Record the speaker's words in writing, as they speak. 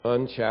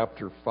John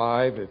chapter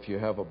 5, if you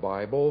have a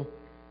Bible.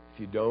 If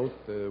you don't,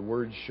 the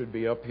words should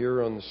be up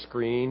here on the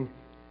screen.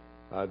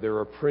 There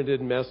are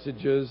printed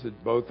messages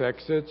at both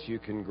exits. You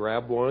can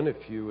grab one if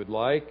you would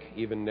like.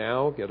 Even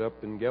now, get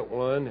up and get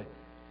one.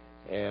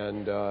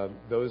 And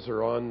those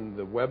are on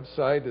the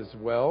website as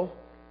well.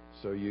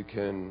 So you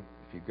can,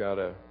 if you've got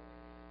a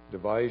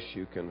device,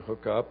 you can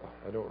hook up.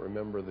 I don't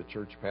remember the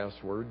church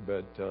password,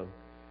 but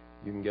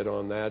you can get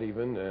on that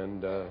even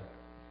and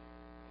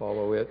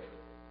follow it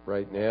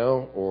right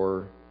now,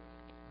 or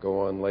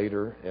go on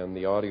later, and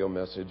the audio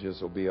messages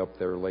will be up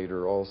there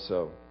later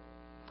also.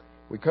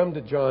 We come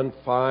to John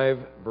 5,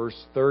 verse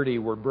 30.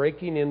 We're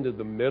breaking into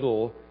the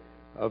middle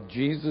of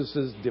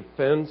Jesus'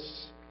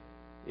 defense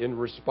in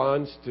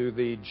response to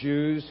the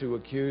Jews who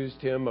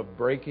accused him of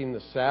breaking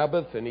the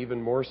Sabbath, and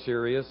even more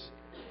serious,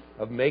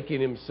 of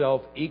making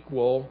himself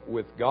equal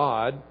with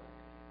God.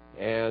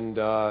 And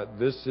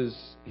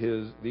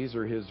these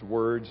are his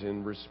words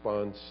in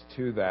response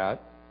to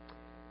that.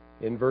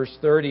 In verse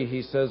 30,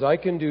 he says, "I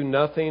can do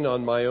nothing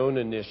on my own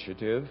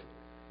initiative.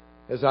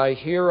 As I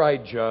hear, I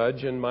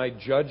judge, and my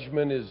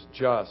judgment is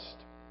just,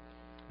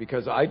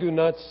 because I do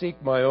not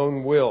seek my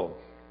own will,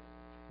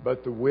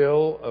 but the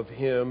will of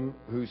him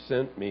who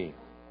sent me.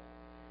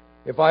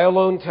 If I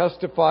alone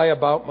testify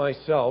about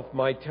myself,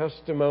 my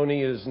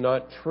testimony is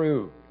not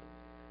true.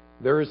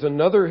 There is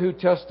another who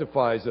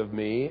testifies of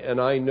me,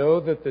 and I know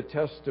that the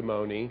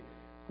testimony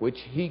which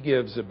he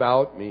gives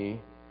about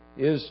me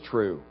is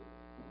true.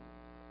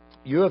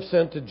 You have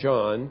sent to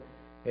John,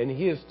 and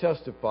he has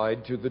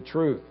testified to the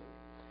truth.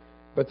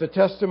 But the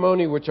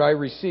testimony which I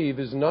receive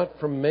is not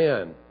from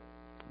man,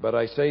 but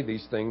I say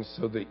these things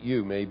so that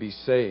you may be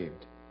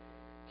saved.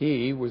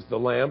 He was the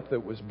lamp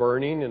that was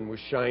burning and was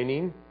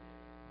shining,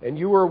 and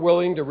you were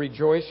willing to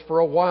rejoice for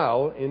a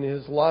while in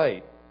his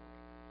light.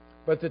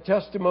 But the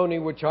testimony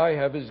which I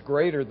have is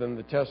greater than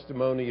the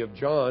testimony of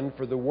John,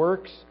 for the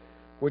works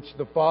which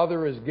the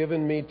Father has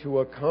given me to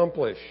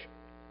accomplish,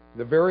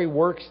 the very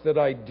works that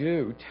I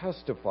do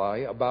testify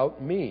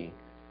about me,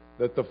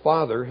 that the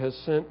Father has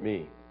sent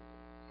me.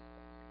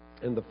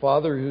 And the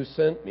Father who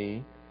sent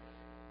me,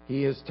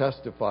 he has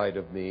testified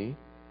of me.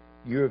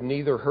 You have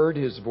neither heard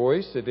his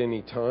voice at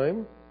any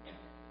time,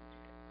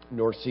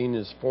 nor seen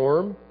his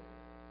form.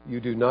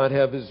 You do not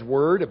have his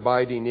word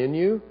abiding in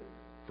you,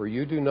 for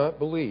you do not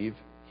believe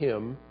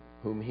him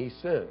whom he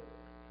sent.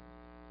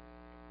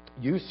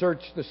 You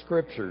search the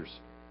Scriptures,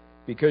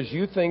 because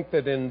you think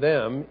that in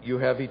them you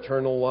have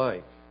eternal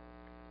life.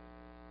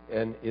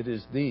 And it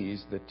is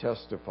these that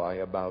testify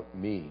about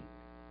me.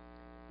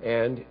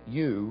 And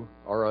you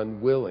are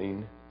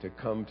unwilling to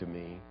come to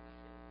me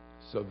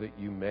so that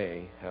you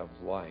may have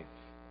life."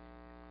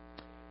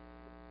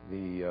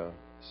 The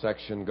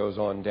section goes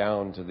on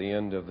down to the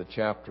end of the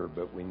chapter,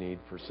 but we need,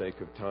 for sake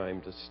of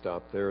time, to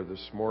stop there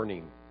this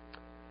morning.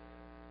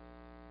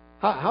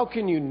 How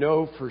can you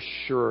know for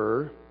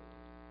sure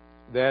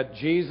that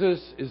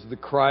Jesus is the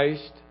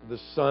Christ, the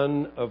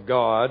Son of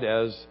God,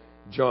 as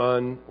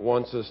John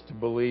wants us to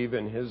believe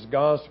in his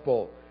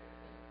gospel?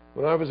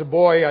 When I was a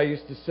boy, I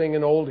used to sing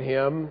an old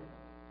hymn.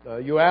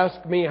 You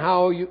ask me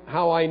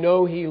how I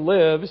know he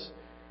lives,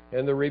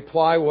 and the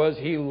reply was,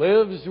 "He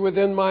lives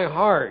within my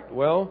heart."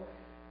 Well,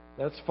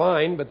 that's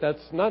fine, but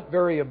that's not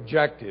very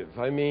objective.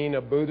 I mean,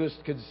 a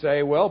Buddhist could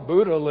say, well,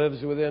 Buddha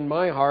lives within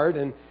my heart,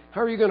 and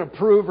how are you going to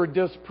prove or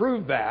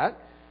disprove that?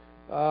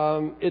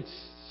 It's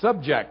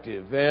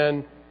subjective.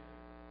 And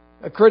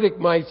a critic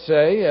might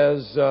say,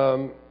 as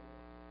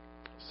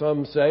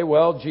some say,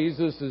 well,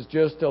 Jesus is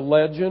just a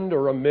legend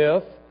or a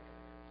myth.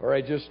 Or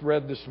I just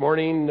read this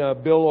morning,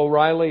 Bill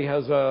O'Reilly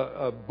has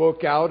a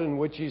book out in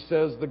which he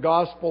says the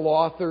gospel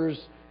authors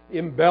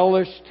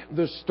embellished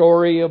the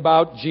story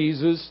about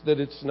Jesus, that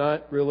it's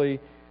not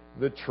really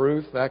the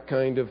truth, that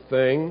kind of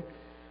thing.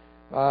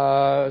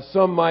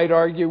 Some might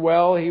argue,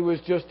 well, he was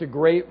just a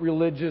great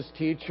religious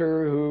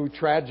teacher who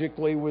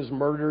tragically was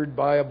murdered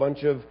by a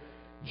bunch of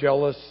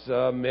jealous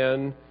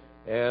men,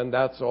 and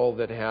that's all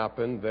that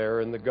happened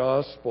there in the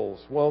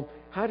Gospels. Well,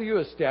 how do you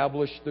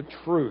establish the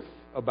truth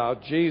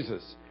about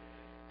Jesus?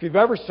 If you've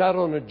ever sat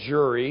on a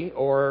jury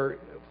or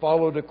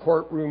followed a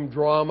courtroom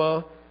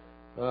drama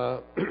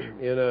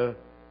in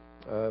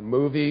a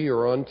movie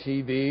or on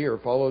TV, or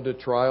followed a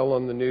trial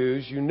on the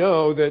news, you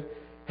know that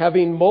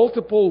having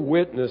multiple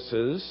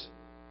witnesses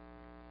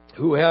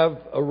who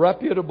have a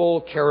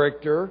reputable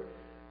character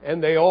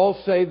and they all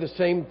say the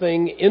same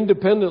thing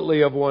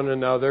independently of one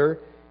another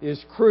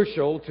is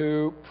crucial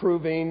to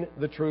proving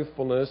the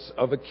truthfulness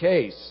of a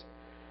case.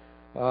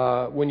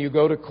 When you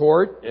go to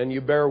court and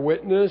you bear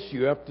witness,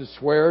 you have to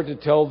swear to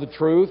tell the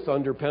truth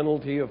under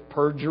penalty of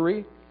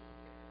perjury.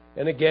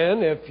 And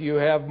again, if you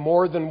have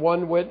more than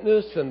one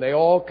witness and they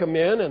all come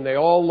in and they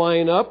all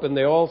line up and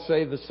they all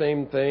say the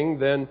same thing,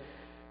 then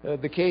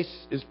the case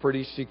is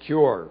pretty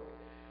secure.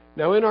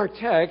 Now, in our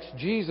text,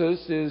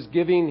 Jesus is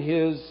giving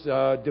his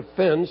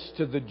defense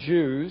to the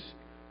Jews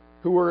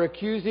who were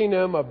accusing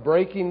him of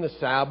breaking the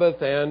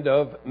Sabbath and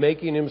of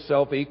making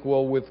himself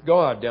equal with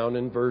God, up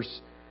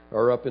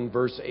in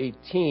verse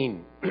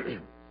 18.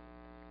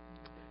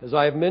 as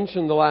I have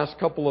mentioned the last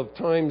couple of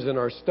times in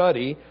our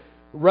study,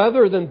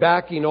 rather than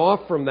backing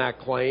off from that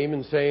claim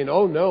and saying,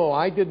 oh no,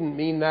 I didn't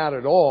mean that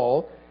at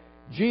all,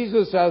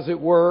 Jesus, as it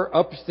were,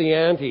 ups the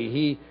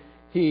ante.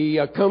 He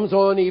comes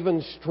on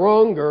even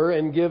stronger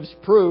and gives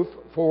proof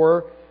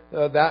for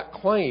that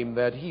claim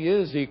that He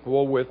is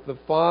equal with the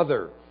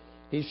Father.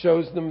 He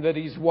shows them that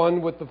He's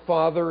one with the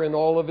Father in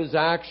all of His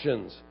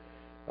actions.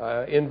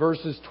 In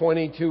verses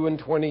 22 and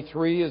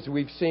 23, as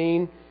we've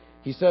seen,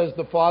 He says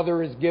the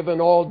Father has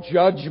given all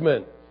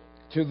judgment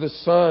to the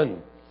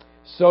Son,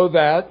 so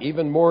that,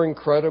 even more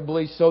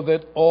incredibly, so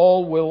that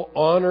all will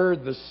honor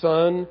the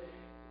Son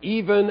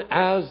even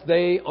as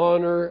they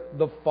honor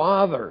the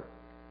Father.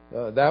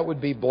 That would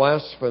be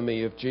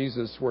blasphemy if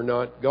Jesus were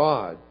not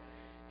God.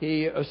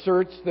 He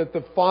asserts that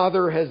the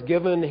Father has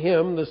given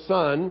Him, the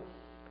Son,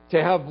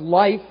 to have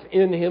life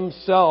in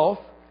Himself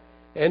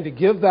and to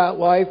give that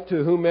life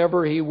to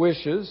whomever He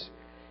wishes,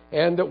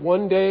 and that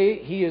one day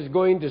He is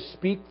going to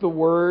speak the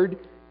word,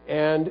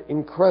 and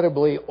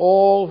incredibly,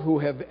 all who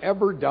have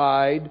ever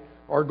died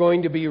are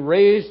going to be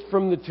raised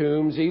from the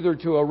tombs, either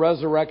to a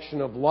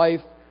resurrection of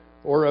life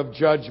or of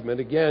judgment.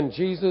 Again,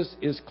 Jesus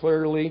is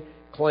clearly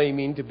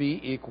claiming to be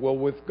equal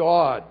with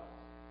God.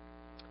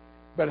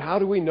 But how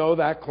do we know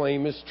that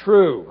claim is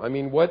true? I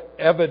mean, what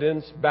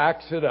evidence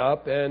backs it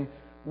up, and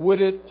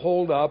would it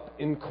hold up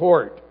in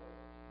court?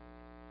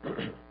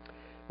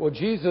 Well,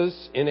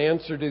 Jesus, in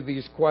answer to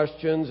these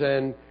questions,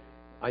 and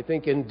I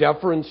think in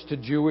deference to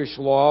Jewish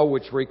law,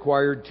 which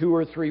required 2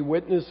 or 3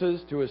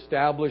 witnesses to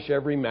establish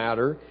every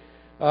matter,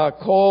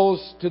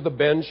 calls to the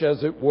bench,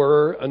 as it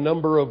were, a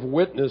number of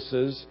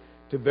witnesses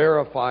to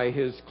verify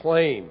His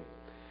claim.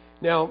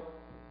 Now,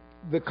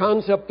 the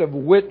concept of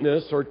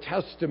witness or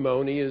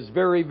testimony is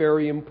very,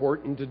 very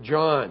important to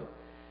John.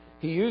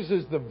 He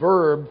uses the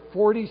verb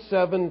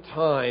 47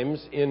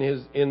 times in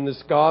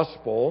this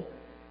gospel,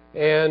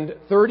 and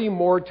 30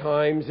 more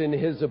times in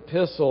his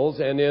epistles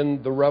and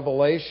in the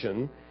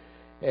Revelation.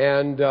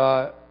 And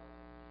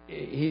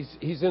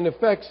he's in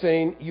effect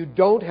saying you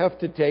don't have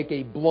to take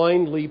a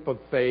blind leap of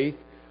faith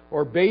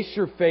or base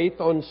your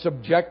faith on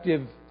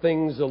subjective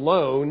things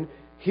alone.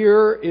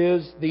 Here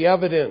is the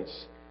evidence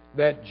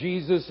that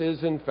Jesus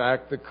is in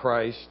fact the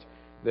Christ,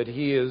 that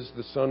He is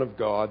the Son of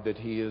God, that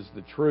He is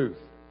the truth.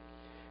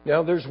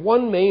 Now, there's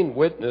one main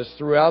witness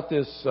throughout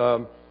this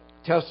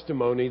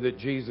testimony that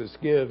Jesus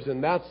gives,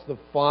 and that's the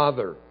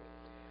Father.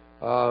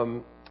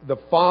 The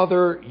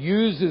Father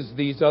uses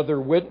these other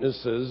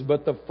witnesses,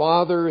 but the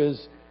Father is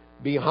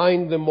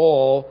behind them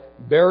all,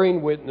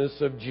 bearing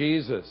witness of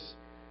Jesus.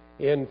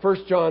 In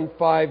 1 John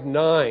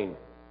 5:9,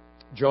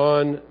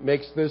 John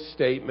makes this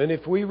statement: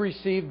 if we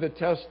receive the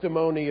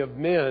testimony of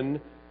men,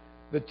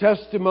 the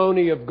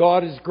testimony of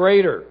God is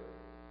greater.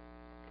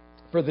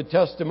 For the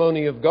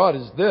testimony of God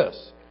is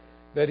this,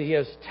 that He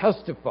has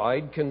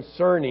testified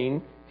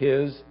concerning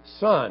His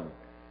Son.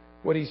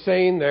 What he's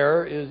saying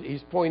there is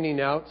he's pointing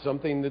out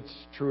something that's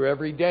true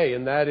every day,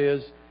 and that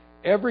is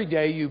every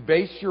day you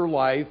base your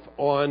life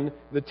on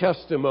the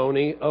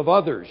testimony of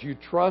others. You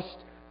trust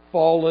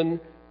fallen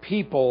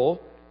people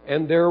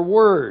and their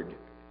word.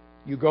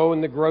 You go in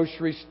the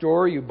grocery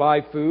store, you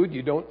buy food,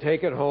 you don't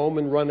take it home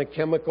and run a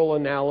chemical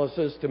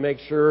analysis to make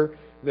sure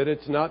that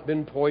it's not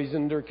been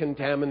poisoned or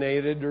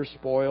contaminated or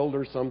spoiled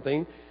or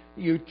something.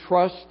 You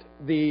trust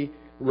the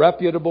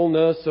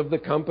reputableness of the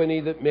company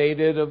that made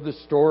it, of the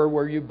store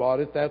where you bought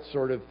it, that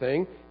sort of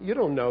thing. You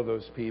don't know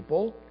those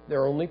people.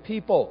 They're only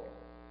people.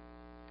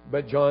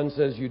 But John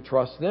says you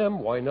trust them.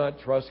 Why not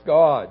trust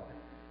God?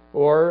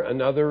 Or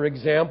another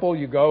example,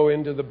 you go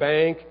into the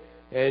bank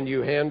and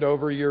you hand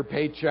over your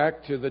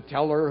paycheck to the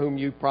teller whom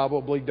you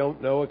probably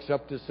don't know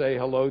except to say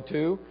hello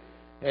to.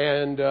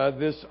 And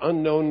this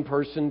unknown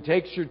person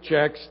takes your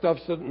check,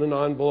 stuffs it in an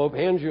envelope,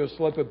 hands you a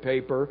slip of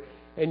paper,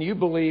 and you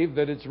believe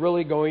that it's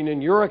really going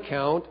in your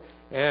account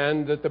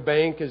and that the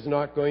bank is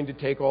not going to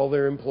take all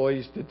their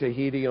employees to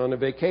Tahiti on a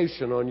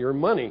vacation on your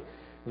money.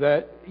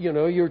 That,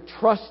 you're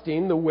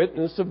trusting the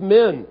witness of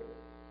men.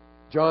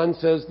 John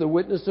says the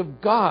witness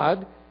of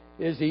God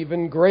is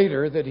even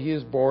greater, that He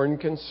is born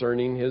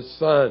concerning His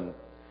Son.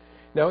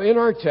 Now, in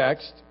our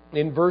text,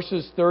 in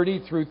verses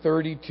 30 through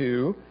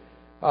 32,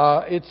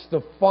 it's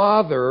the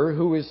Father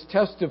who is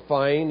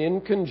testifying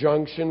in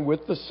conjunction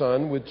with the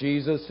Son, with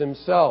Jesus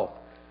Himself.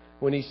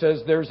 When He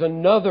says, there's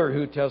another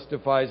who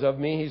testifies of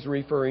me, He's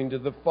referring to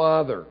the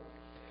Father.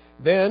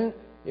 Then,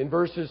 in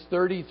verses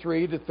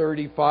 33 to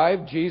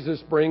 35,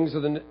 Jesus brings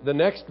the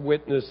next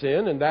witness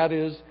in, and that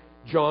is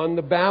John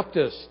the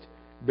Baptist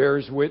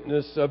bears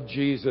witness of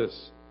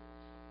Jesus.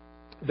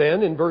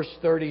 Then, in verse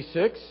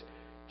 36,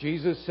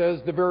 Jesus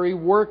says, the very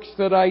works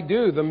that I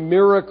do, the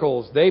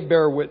miracles, they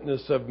bear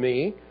witness of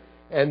me.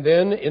 And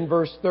then, in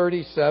verse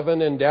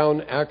 37 and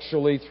down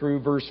actually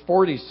through verse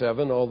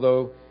 47,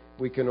 although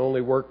we can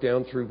only work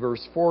down through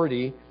verse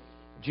 40,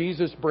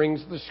 Jesus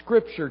brings the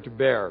Scripture to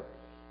bear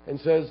and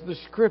says, the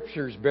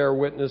Scriptures bear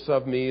witness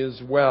of me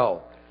as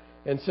well.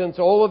 And since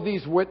all of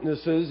these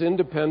witnesses,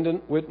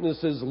 independent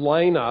witnesses,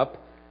 line up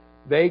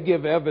They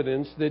give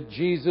evidence that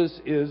Jesus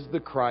is the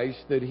Christ,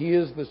 that He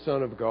is the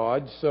Son of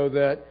God, so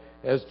that,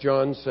 as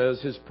John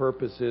says, His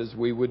purpose is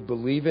we would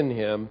believe in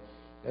Him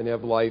and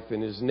have life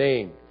in His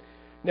name.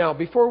 Now,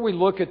 before we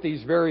look at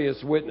these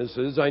various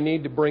witnesses, I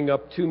need to bring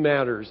up two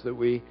matters that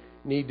we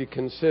need to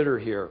consider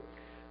here.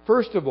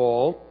 First of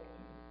all,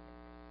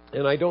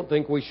 and I don't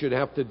think we should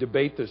have to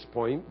debate this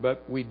point,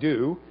 but we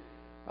do,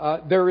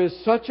 there is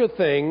such a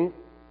thing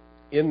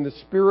in the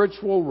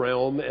spiritual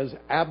realm as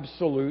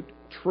absolute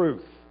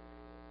truth.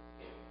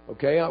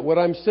 Okay, what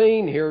I'm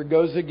saying here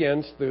goes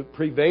against the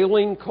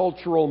prevailing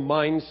cultural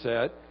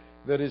mindset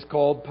that is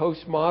called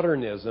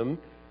postmodernism.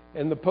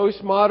 And the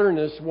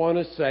postmodernists want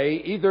to say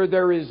either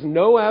there is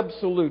no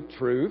absolute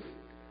truth,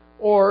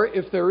 or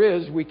if there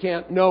is, we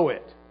can't know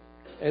it.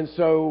 And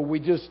so we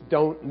just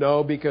don't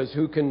know, because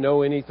who can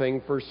know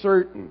anything for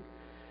certain?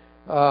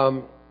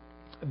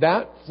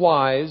 That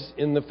flies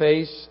in the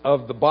face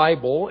of the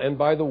Bible, and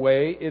by the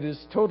way, it is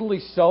totally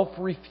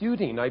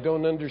self-refuting. I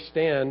don't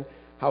understand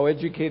how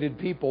educated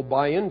people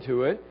buy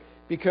into it,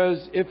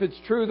 because if it's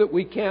true that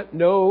we can't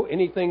know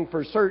anything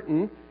for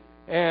certain,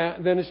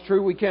 then it's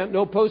true we can't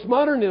know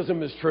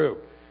postmodernism is true.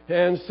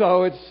 And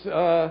so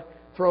it's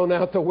thrown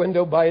out the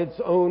window by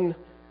its own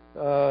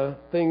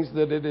things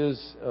that it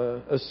is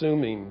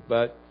assuming.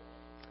 But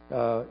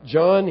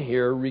John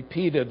here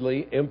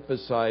repeatedly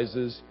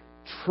emphasizes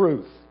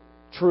truth,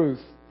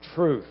 truth,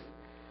 truth.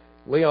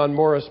 Leon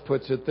Morris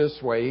puts it this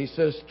way. He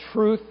says,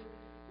 truth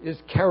is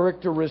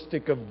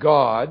characteristic of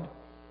God,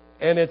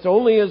 and it's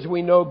only as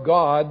we know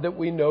God that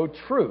we know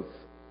truth.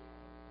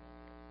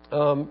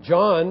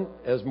 John,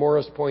 as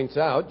Morris points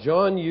out,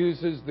 John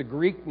uses the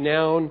Greek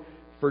noun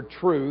for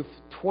truth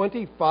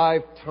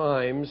 25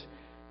 times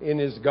in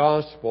his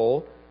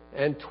gospel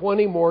and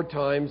 20 more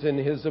times in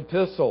his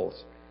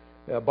epistles.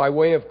 By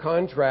way of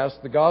contrast,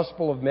 the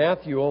Gospel of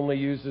Matthew only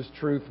uses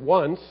truth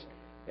once,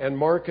 and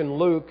Mark and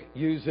Luke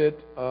use it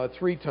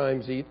 3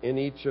 times in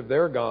each of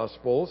their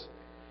gospels.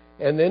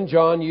 And then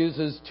John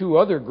uses 2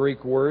 other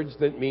Greek words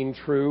that mean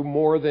true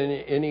more than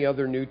any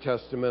other New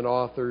Testament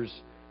authors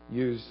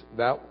use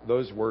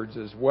those words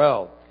as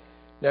well.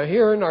 Now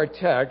here in our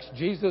text,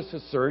 Jesus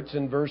asserts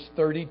in verse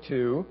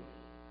 32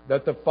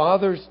 that the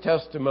Father's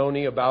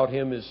testimony about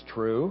Him is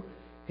true.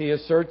 He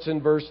asserts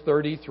in verse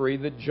 33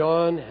 that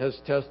John has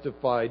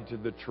testified to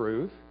the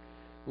truth.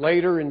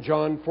 Later in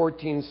John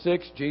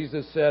 14:6,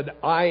 Jesus said,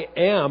 I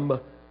am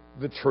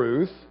the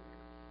truth.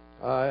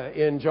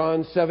 In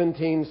John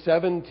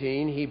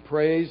 17:17, He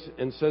prays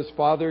and says,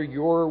 Father,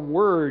 your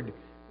word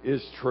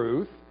is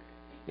truth.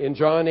 In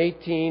John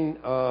 18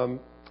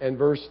 and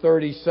verse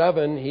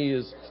 37, He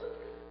is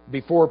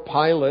before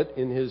Pilate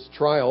in His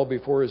trial,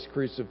 before His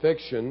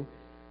crucifixion,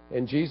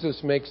 and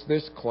Jesus makes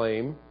this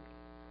claim,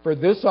 for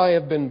this I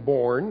have been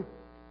born,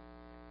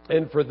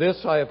 and for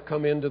this I have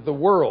come into the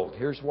world.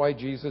 Here's why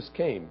Jesus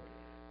came: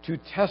 to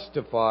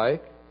testify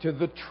to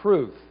the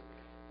truth.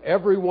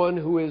 Everyone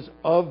who is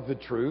of the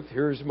truth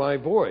hears my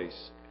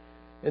voice.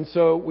 And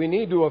so we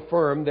need to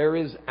affirm there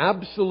is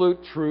absolute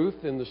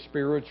truth in the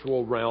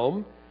spiritual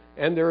realm,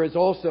 and there is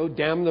also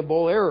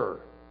damnable error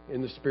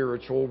in the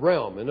spiritual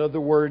realm. In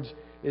other words,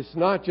 it's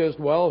not just,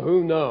 well,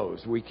 who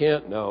knows? We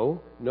can't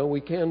know. No,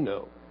 we can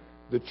know.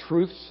 The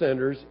truth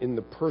centers in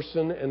the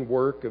person and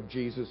work of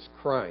Jesus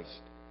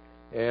Christ,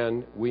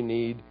 and we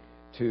need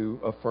to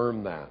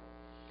affirm that.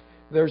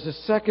 There's a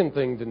second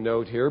thing to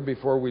note here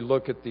before we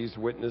look at these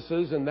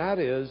witnesses, and that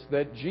is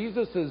that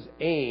Jesus'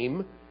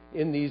 aim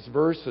in these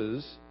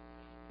verses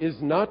is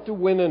not to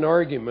win an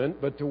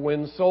argument, but to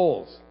win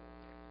souls.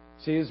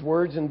 See His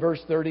words in verse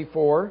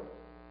 34?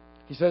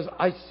 He says,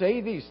 I say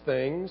these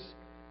things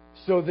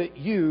so that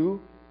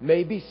you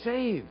may be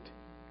saved.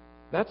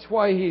 That's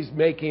why He's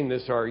making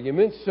this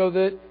argument, so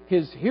that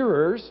His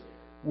hearers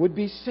would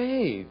be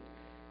saved.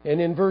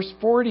 And in verse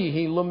 40,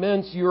 He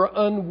laments, you're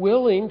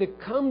unwilling to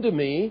come to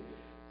me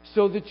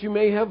so that you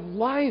may have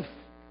life.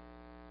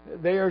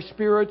 They are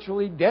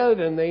spiritually dead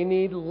and they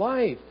need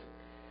life.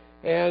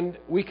 And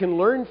we can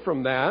learn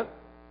from that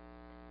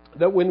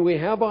when we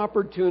have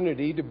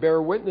opportunity to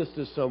bear witness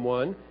to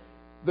someone,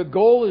 the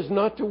goal is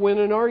not to win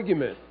an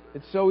argument.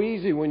 It's so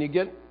easy when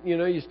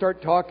you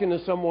start talking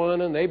to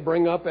someone and they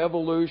bring up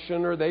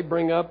evolution or they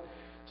bring up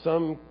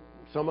some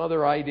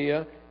other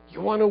idea.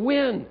 You want to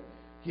win.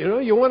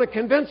 You want to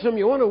convince them.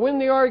 You want to win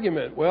the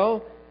argument.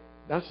 Well,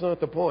 that's not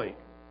the point.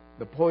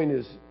 The point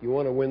is you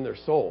want to win their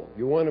soul.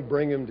 You want to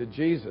bring them to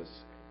Jesus.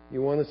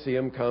 You want to see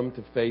them come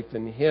to faith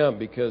in Him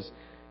because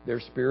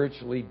they're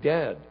spiritually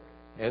dead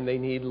and they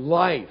need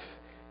life.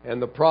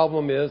 And the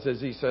problem is,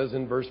 as he says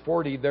in verse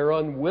 40, they're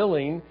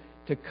unwilling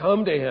to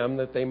come to Him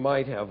that they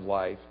might have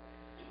life.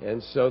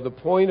 And so the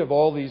point of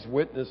all these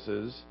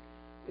witnesses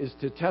is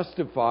to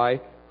testify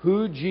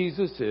who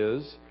Jesus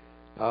is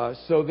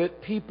so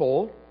that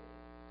people,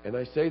 and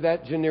I say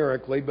that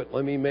generically, but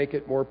let me make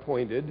it more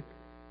pointed,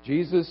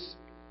 Jesus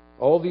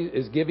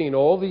is giving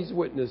all these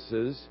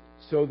witnesses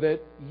so that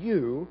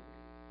you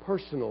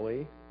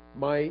personally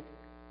might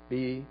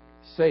be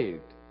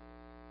saved.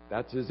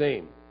 That's His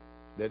aim,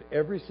 that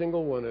every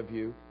single one of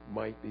you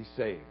might be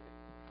saved.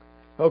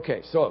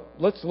 Okay, so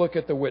let's look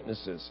at the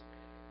witnesses.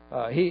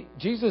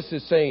 Jesus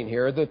is saying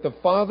here that the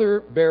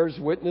Father bears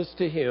witness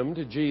to Him,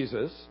 to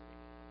Jesus,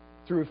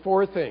 through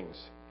four things.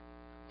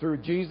 Through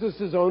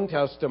Jesus' own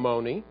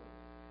testimony,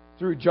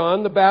 through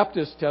John the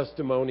Baptist's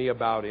testimony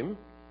about Him,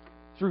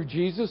 through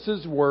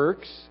Jesus'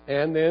 works,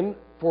 and then,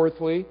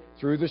 fourthly,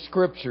 through the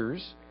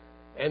Scriptures.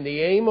 And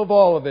the aim of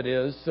all of it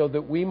is so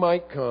that we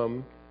might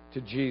come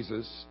to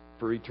Jesus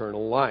for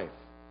eternal life.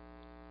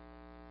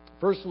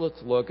 First,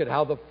 let's look at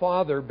how the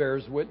Father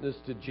bears witness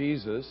to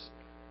Jesus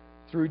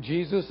through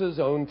Jesus'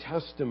 own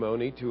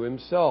testimony to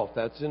Himself.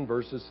 That's in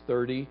verses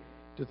 30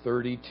 to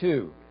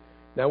 32.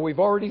 Now, we've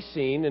already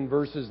seen in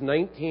verses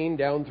 19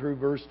 down through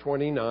verse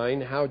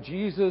 29 how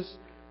Jesus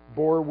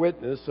bore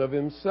witness of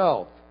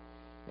Himself.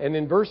 And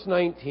in verse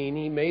 19,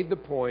 He made the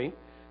point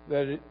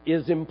that it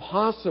is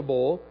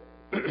impossible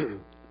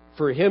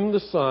for Him,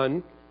 the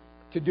Son,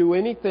 to do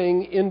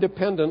anything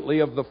independently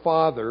of the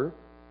Father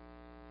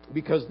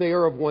because they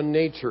are of one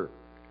nature.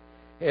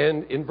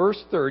 And in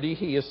verse 30,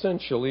 He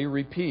essentially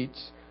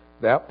repeats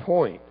that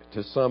point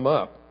to sum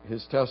up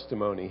His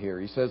testimony here.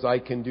 He says, I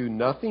can do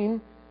nothing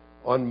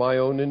on my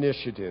own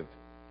initiative.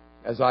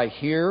 As I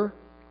hear,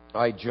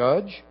 I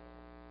judge,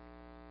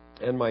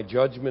 and my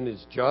judgment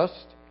is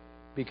just,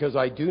 because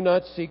I do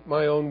not seek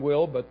my own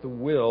will, but the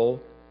will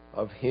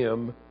of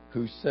Him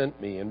who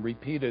sent me. And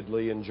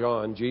repeatedly in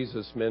John,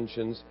 Jesus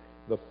mentions,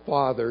 the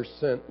Father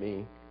sent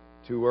me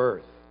to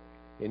earth.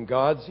 In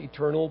God's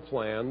eternal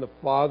plan, the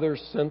Father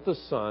sent the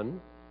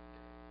Son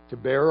to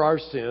bear our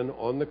sin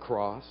on the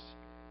cross.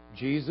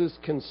 Jesus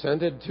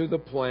consented to the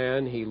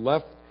plan. He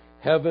left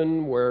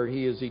heaven where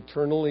He is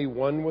eternally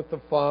one with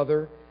the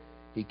Father.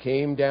 He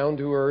came down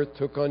to earth,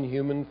 took on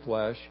human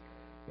flesh.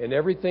 And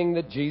everything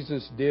that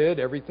Jesus did,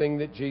 everything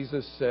that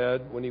Jesus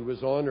said when He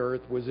was on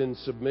earth was in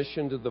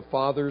submission to the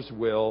Father's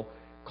will,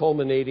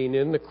 culminating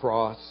in the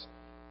cross.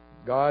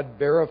 God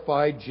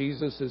verified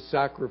Jesus'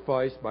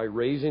 sacrifice by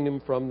raising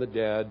Him from the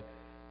dead,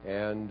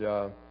 and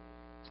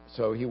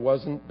so He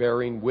wasn't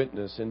bearing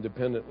witness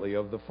independently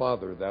of the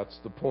Father. That's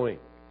the point.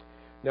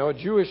 Now, a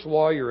Jewish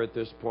lawyer at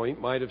this point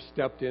might have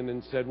stepped in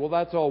and said, well,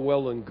 that's all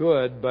well and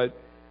good, but,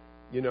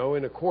 in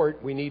a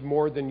court, we need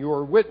more than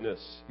your witness.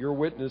 Your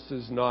witness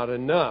is not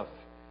enough.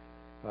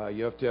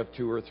 You have to have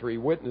 2 or 3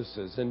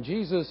 witnesses. And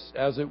Jesus,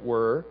 as it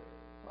were,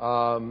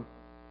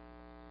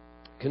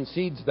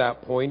 concedes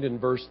that point in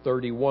verse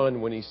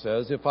 31 when He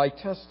says, if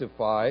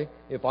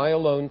I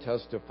alone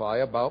testify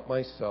about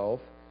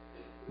myself,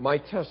 my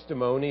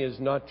testimony is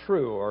not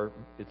true, or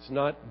it's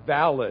not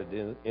valid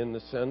in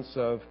the sense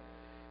of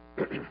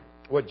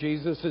what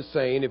Jesus is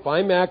saying. If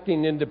I'm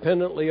acting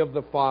independently of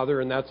the Father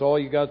and that's all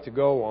you got to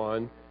go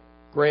on,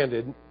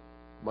 granted,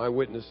 my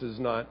witness is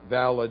not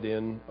valid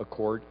in a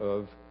court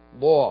of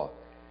law.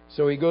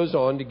 So He goes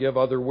on to give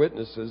other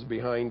witnesses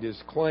behind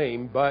His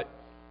claim, but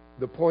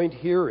the point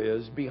here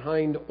is,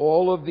 behind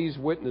all of these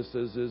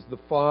witnesses is the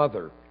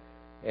Father.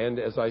 And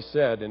as I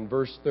said in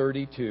verse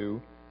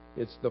 32,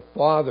 it's the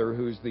Father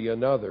who's the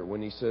another.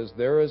 When He says,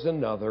 there is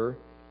another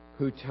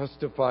who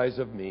testifies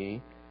of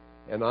me,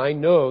 and I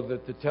know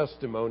that the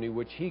testimony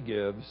which He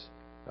gives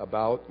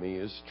about me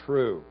is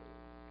true.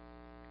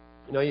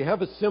 Now you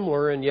have a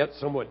similar and yet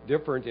somewhat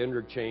different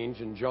interchange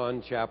in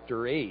John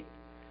chapter 8.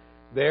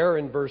 There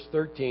in verse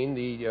 13,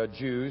 the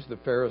Jews, the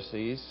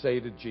Pharisees, say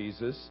to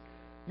Jesus,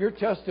 you're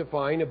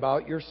testifying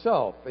about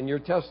yourself, and your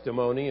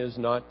testimony is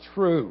not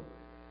true.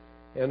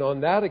 And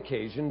on that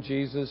occasion,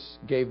 Jesus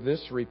gave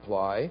this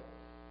reply,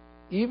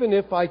 even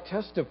if I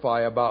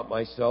testify about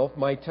myself,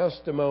 my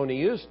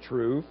testimony is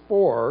true,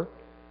 for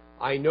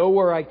I know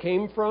where I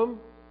came from,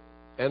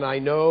 and I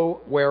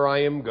know where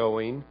I am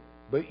going,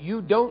 but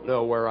you don't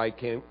know where I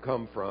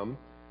come from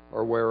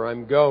or where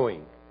I'm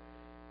going.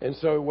 And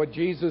so what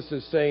Jesus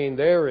is saying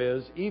there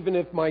is, even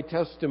if my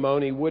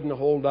testimony wouldn't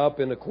hold up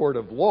in a court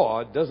of law,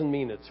 it doesn't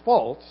mean it's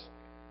false.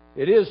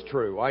 It is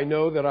true. I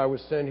know that I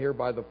was sent here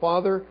by the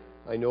Father.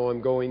 I know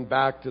I'm going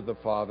back to the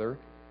Father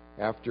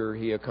after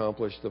He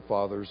accomplished the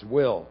Father's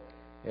will.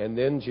 And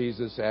then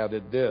Jesus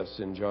added this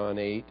in John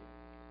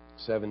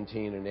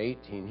 8:17 and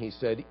 18. He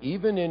said,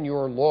 even in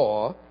your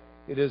law,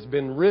 it has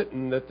been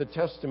written that the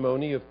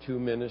testimony of 2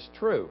 men is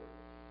true.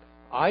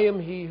 I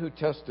am He who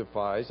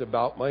testifies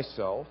about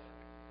myself,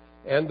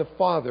 and the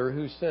Father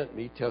who sent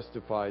me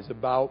testifies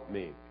about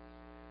me.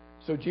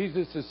 So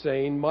Jesus is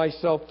saying, my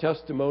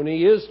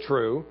self-testimony is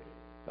true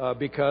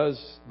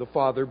because the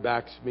Father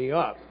backs me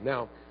up.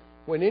 Now,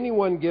 when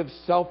anyone gives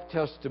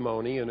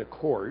self-testimony in a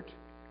court,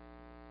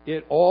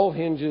 it all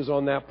hinges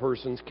on that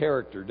person's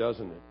character,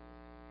 doesn't it?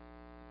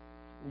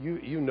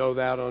 You know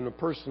that on a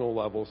personal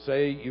level.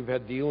 Say you've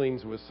had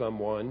dealings with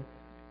someone,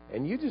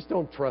 and you just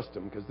don't trust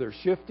them because they're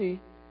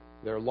shifty,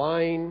 they're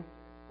lying.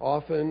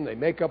 Often they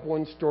make up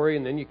one story,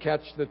 and then you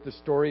catch that the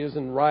story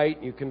isn't right,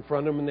 and you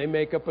confront them, and they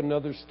make up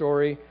another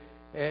story.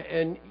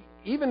 And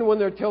even when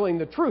they're telling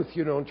the truth,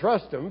 you don't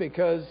trust them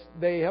because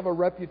they have a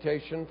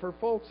reputation for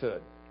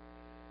falsehood.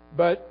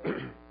 But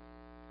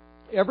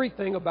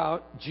everything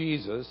about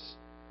Jesus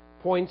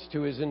points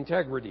to His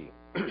integrity.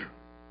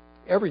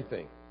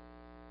 Everything.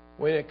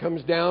 When it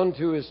comes down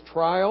to his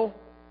trial,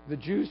 the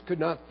Jews could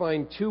not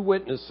find two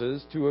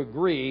witnesses to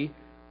agree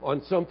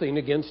on something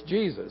against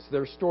Jesus.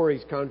 Their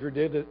stories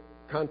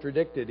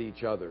contradicted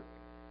each other.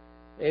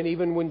 And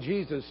even when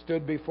Jesus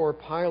stood before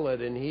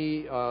Pilate and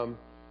he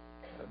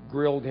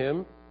grilled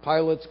him,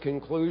 Pilate's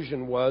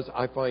conclusion was,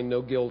 I find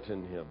no guilt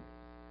in him.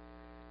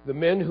 The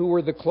men who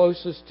were the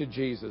closest to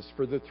Jesus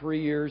for the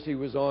 3 years he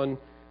was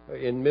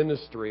in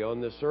ministry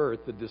on this earth,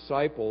 the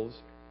disciples,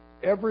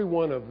 every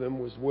one of them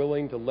was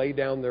willing to lay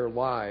down their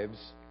lives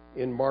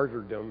in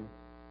martyrdom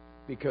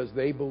because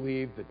they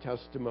believed the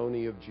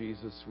testimony of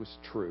Jesus was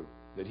true,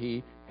 that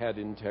he had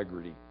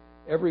integrity.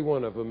 Every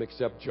one of them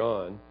except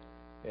John,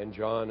 and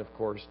John, of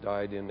course,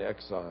 died in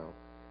exile,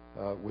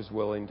 was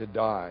willing to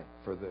die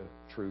for the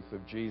truth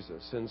of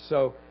Jesus. And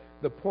so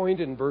the point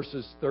in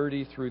verses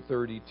 30 through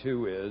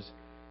 32 is,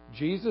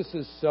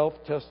 Jesus'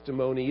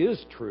 self-testimony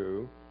is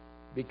true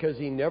because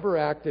he never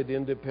acted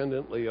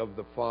independently of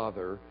the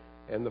Father,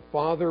 and the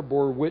Father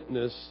bore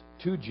witness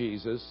to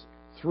Jesus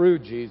through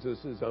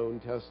Jesus'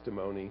 own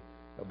testimony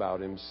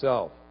about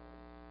himself.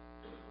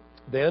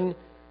 Then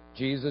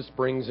Jesus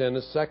brings in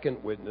a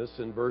second witness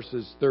in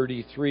verses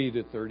 33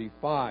 to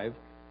 35,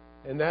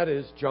 and that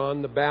is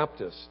John the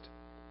Baptist.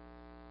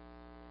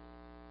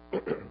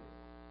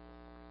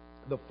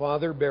 The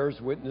Father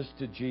bears witness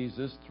to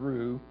Jesus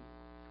through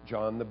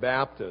John the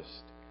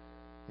Baptist.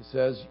 He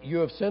says, You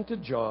have sent to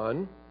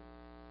John,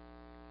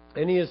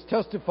 and he has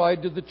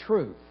testified to the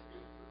truth.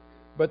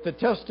 But the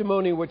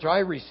testimony which I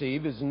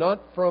receive is not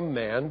from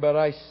man, but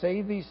I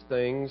say these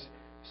things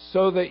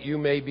so that you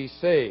may be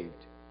saved.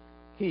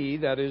 He,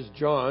 that is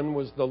John,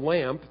 was the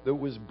lamp that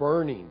was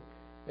burning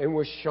and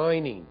was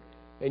shining,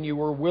 and you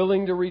were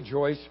willing to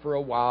rejoice for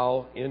a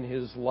while in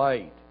his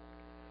light.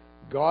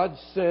 God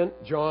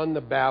sent John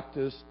the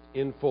Baptist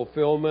in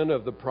fulfillment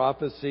of the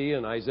prophecy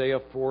in Isaiah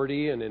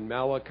 40 and in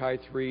Malachi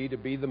 3 to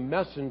be the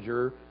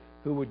messenger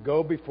who would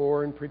go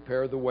before and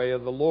prepare the way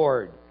of the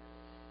Lord.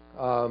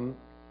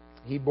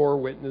 He bore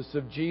witness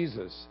of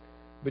Jesus.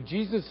 But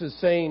Jesus is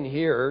saying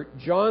here,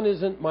 John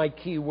isn't my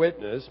key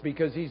witness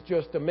because he's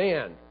just a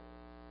man.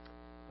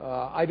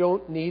 I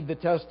don't need the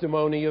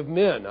testimony of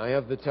men. I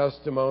have the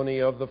testimony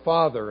of the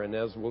Father, and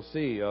as we'll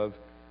see, of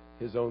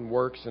his own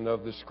works and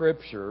of the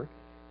Scripture.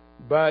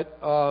 But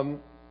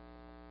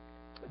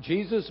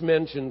Jesus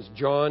mentions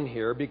John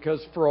here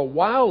because for a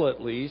while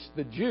at least,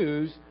 the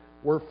Jews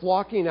were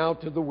flocking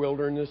out to the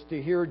wilderness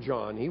to hear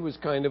John. He was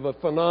kind of a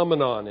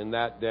phenomenon in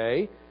that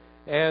day,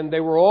 and they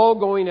were all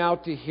going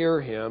out to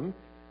hear him.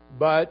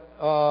 But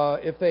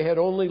if they had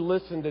only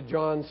listened to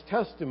John's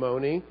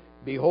testimony,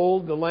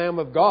 behold the Lamb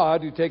of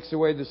God who takes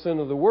away the sin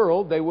of the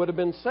world, they would have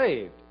been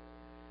saved.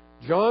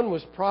 John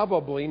was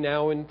probably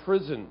now in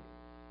prison,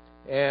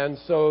 and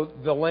so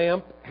the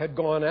lamp had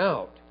gone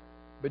out.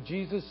 But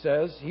Jesus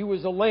says he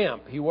was a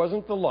lamp. He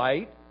wasn't the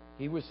light.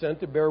 He was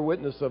sent to bear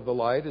witness of the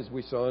light, as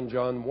we saw in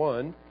John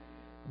 1.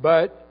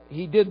 But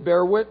he did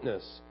bear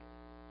witness,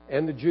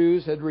 and the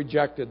Jews had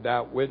rejected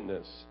that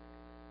witness.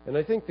 And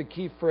I think the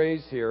key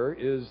phrase here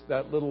is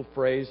that little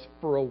phrase,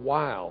 for a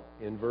while,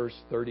 in verse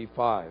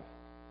 35.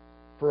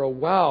 For a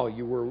while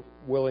you were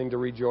willing to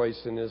rejoice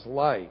in his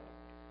light.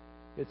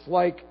 It's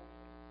like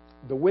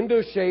the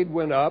window shade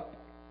went up,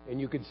 and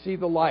you could see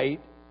the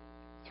light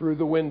through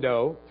the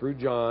window, through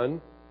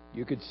John.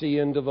 You could see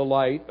into the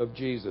light of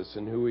Jesus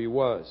and who he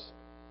was.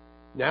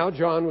 Now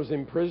John was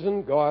in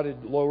prison. God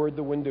had lowered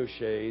the window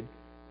shade,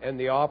 and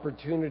the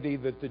opportunity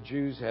that the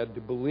Jews had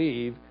to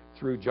believe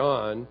through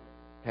John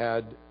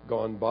had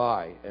gone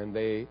by, and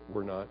they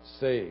were not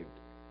saved.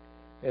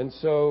 And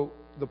so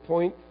the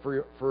point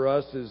for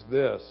us is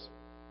this.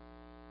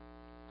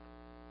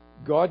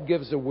 God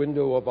gives a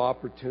window of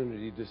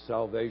opportunity to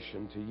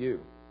salvation to you.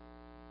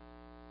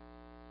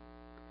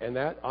 And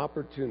that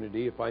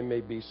opportunity, if I may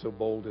be so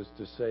bold as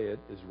to say it,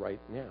 is right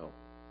now.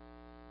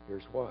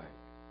 Here's why.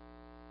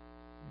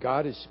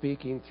 God is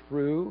speaking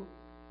through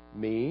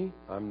me.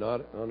 I'm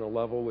not on a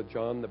level with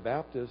John the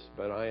Baptist,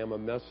 but I am a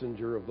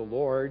messenger of the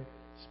Lord,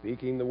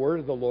 speaking the word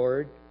of the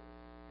Lord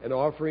and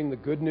offering the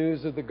good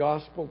news of the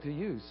gospel to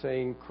you,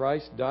 saying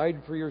Christ died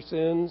for your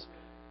sins.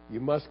 You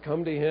must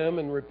come to him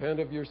and repent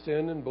of your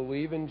sin and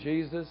believe in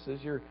Jesus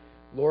as your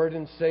Lord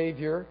and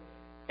Savior.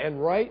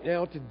 And right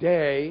now,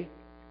 today,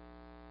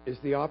 is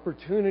the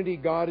opportunity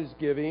God is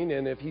giving,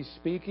 and if he's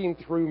speaking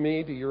through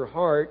me to your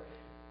heart,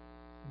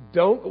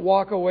 don't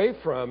walk away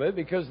from it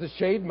because the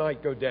shade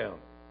might go down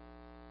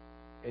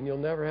and you'll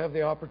never have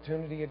the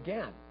opportunity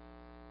again.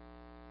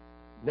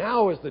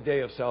 Now is the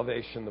day of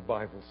salvation, the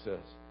Bible says.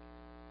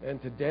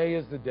 And today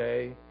is the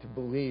day to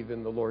believe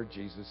in the Lord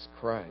Jesus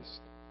Christ.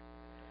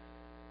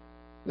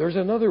 There's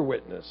another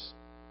witness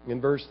in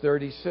verse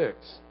 36.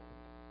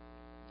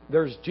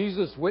 There's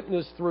Jesus'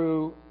 witness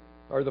through,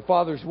 or the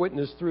Father's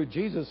witness through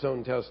Jesus'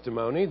 own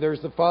testimony.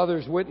 There's the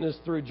Father's witness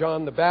through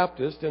John the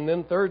Baptist. And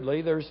then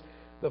thirdly, there's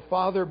the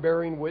Father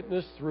bearing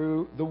witness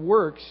through the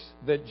works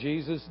that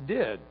Jesus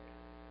did.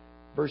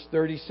 Verse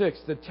 36,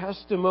 the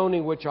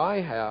testimony which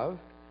I have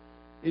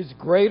is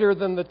greater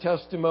than the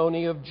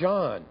testimony of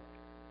John.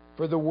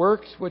 For the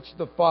works which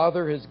the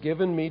Father has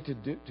given me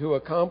to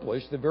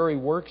accomplish, the very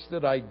works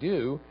that I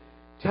do,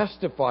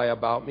 testify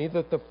about me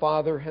that the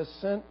Father has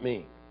sent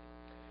me."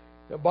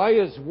 Now, by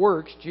His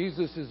works,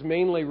 Jesus is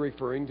mainly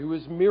referring to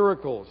His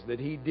miracles that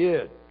He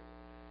did.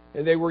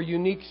 And they were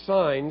unique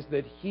signs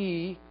that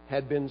He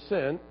had been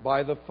sent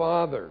by the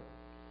Father.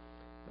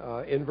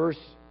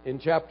 In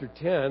chapter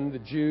 10, the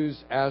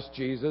Jews asked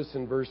Jesus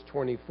in verse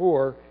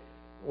 24,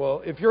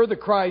 "Well, if you're the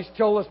Christ,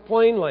 tell us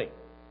plainly."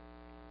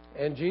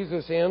 And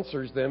Jesus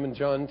answers them in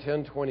John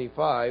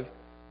 10:25,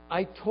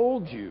 "I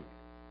told you,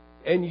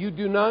 and you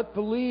do not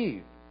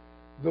believe.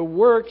 The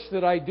works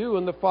that I do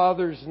in the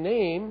Father's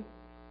name,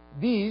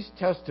 these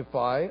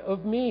testify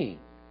of me."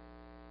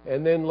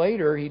 And then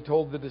later He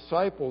told the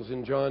disciples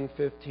in John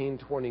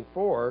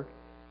 15:24,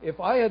 "If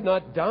I had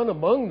not done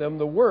among them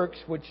the works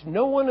which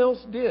no one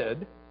else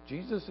did,"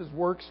 Jesus'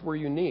 works were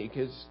unique,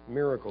 His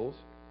miracles,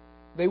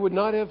 "they would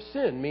not have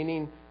sinned,"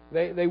 meaning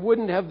they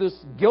wouldn't have this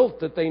guilt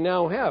that they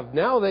now have.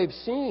 Now they've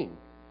seen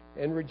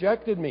and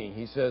rejected me.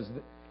 He says,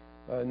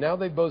 now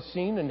they've both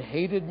seen and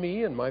hated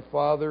me and my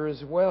Father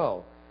as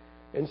well.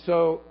 And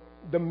so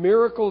the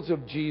miracles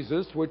of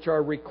Jesus, which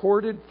are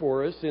recorded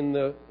for us in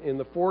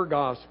the four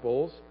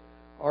Gospels,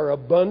 are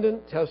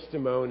abundant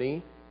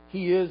testimony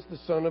He is the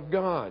Son of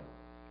God.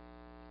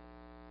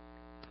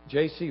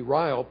 J.C.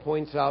 Ryle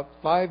points out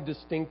 5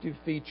 distinctive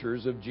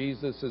features of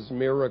Jesus'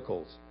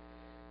 miracles.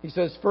 He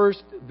says,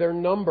 first, their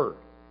number.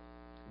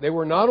 They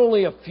were not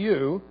only a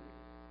few,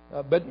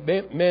 but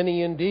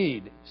many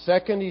indeed.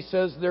 Second, he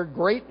says, their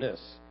greatness.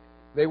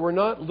 They were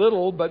not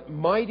little, but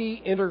mighty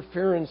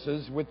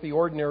interferences with the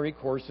ordinary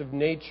course of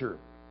nature.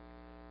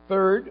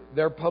 Third,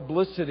 their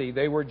publicity.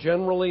 They were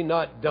generally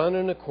not done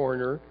in a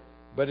corner,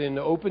 but in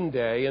open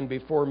day and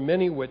before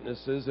many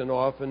witnesses and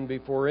often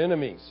before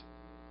enemies.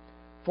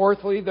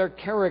 Fourthly, their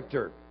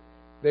character.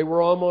 They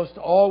were almost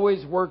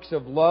always works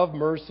of love,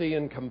 mercy,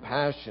 and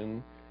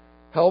compassion,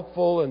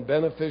 helpful and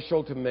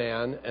beneficial to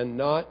man, and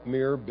not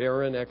mere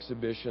barren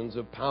exhibitions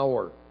of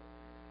power.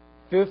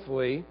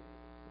 Fifthly,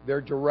 their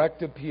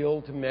direct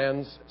appeal to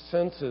man's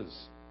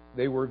senses.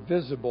 They were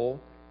visible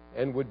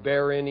and would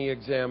bear any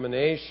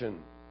examination.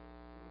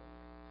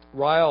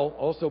 Ryle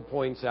also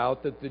points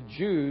out that the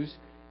Jews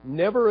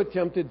never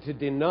attempted to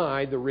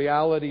deny the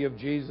reality of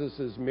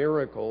Jesus'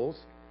 miracles.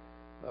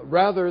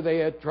 Rather, they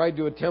had tried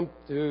to attempt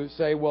to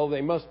say, well,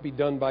 they must be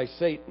done by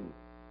Satan,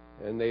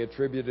 and they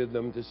attributed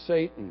them to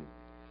Satan.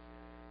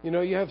 You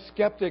know, you have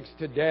skeptics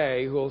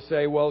today who will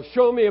say, well,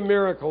 show me a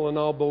miracle and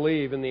I'll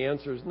believe. And the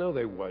answer is no,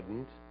 they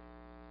wouldn't.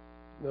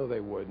 No, they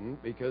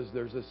wouldn't, because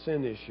there's a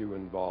sin issue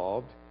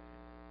involved.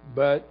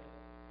 But,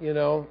 you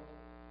know,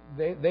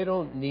 they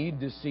don't need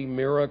to see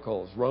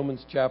miracles.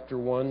 Romans chapter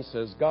 1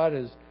 says God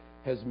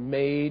has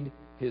made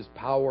His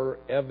power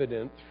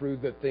evident through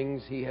the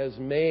things He has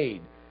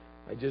made.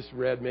 I just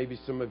read, maybe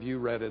some of you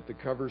read it, the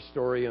cover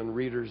story on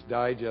Reader's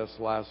Digest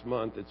last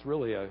month. It's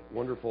really a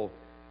wonderful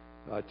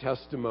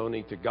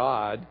testimony to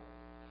God,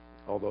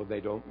 although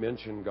they don't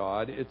mention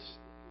God. It's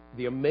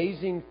the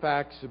amazing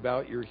facts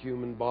about your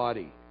human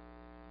body.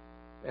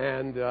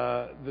 And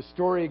the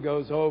story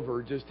goes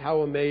over just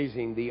how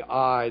amazing the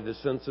eye, the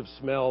sense of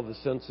smell, the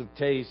sense of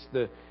taste,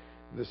 the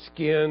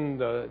skin,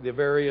 the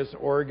various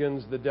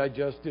organs, the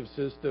digestive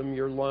system,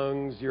 your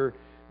lungs, your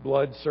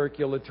blood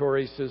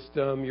circulatory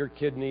system, your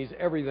kidneys,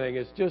 everything.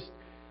 It's just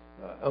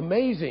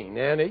amazing.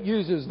 And it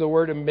uses the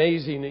word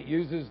amazing. It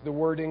uses the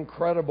word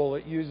incredible.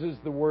 It uses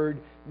the word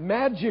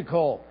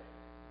magical.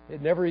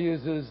 It never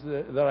uses,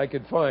 that I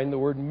could find, the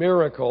word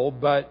miracle,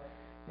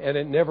 and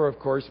it never, of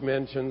course,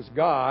 mentions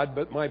God.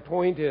 But my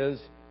point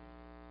is,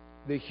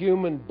 the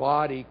human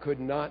body could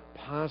not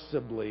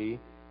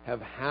possibly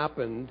have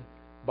happened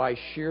by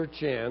sheer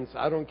chance.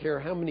 I don't care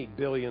how many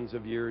billions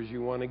of years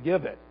you want to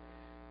give it.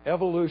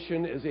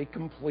 Evolution is a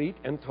complete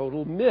and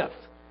total myth.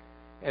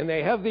 And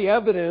they have the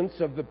evidence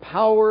of the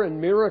power and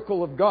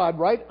miracle of God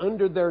right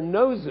under their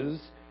noses,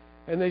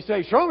 and they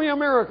say, show me a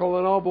miracle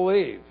and I'll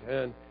believe.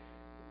 And,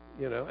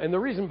 you know, and the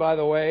reason, by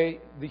the way,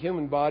 the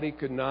human body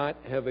could not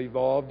have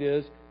evolved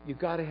is you've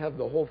got to have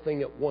the whole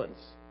thing at once.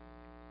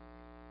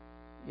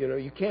 You know,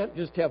 you can't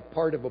just have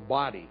part of a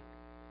body.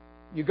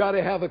 You've got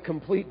to have a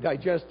complete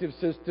digestive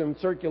system,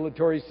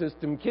 circulatory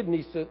system,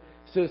 kidney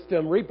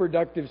system,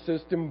 reproductive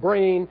system,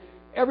 brain.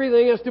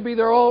 Everything has to be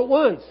there all at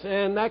once,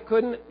 and that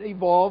couldn't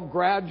evolve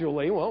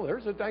gradually. Well,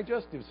 there's a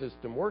digestive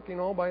system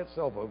working all by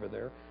itself over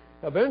there.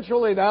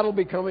 Eventually, that'll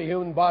become a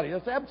human body.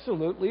 That's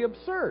absolutely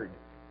absurd.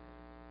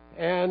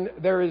 And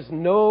there is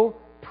no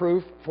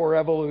proof for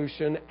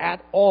evolution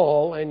at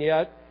all, and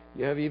yet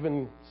you have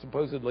even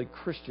supposedly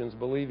Christians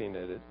believing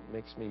it. It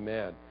makes me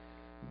mad.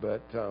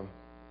 But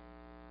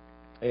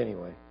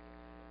anyway,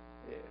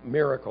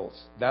 miracles.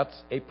 That's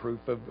a proof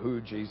of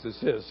who Jesus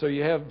is. So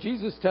you have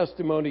Jesus'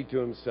 testimony to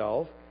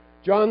Himself.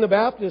 John the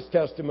Baptist's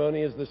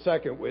testimony is the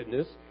second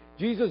witness.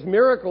 Jesus'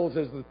 miracles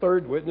is the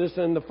third witness.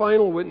 And the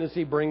final witness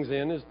He brings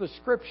in is the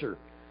Scripture.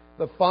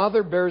 The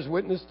Father bears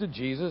witness to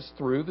Jesus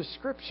through the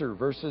Scripture,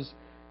 verses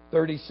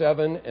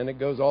 37, and it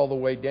goes all the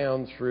way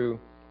down through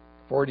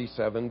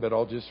 47, but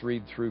I'll just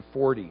read through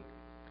 40.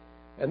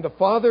 And the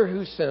Father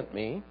who sent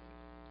me,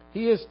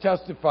 He has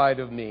testified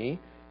of me.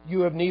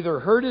 You have neither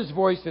heard His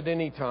voice at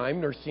any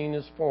time nor seen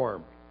His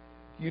form.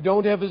 You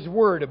don't have His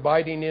word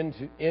abiding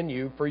in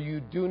you, for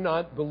you do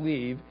not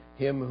believe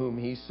Him whom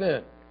He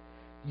sent.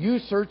 You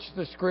search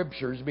the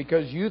Scriptures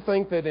because you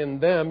think that in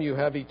them you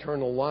have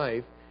eternal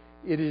life.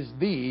 It is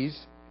these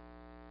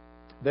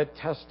that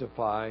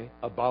testify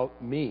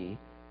about me.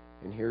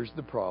 And here's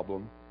the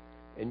problem.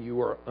 And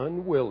you are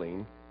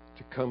unwilling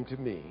to come to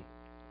me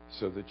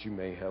so that you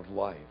may have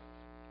life.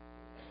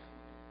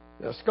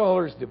 Now,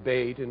 scholars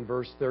debate in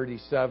verse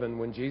 37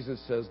 when Jesus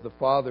says, the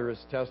Father has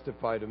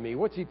testified of me.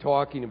 What's He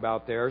talking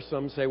about there?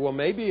 Some say, well,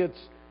 maybe it's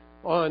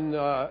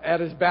at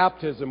His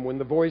baptism when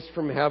the voice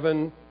from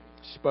heaven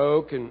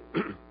spoke and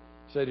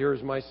said,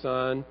 here's my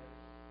Son.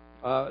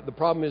 The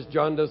problem is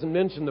John doesn't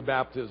mention the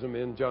baptism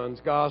in John's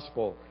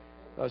Gospel.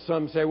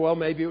 Some say, well,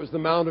 maybe it was the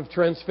Mount of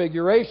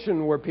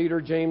Transfiguration where Peter,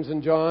 James,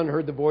 and John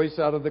heard the voice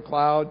out of the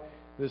cloud.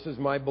 This is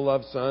my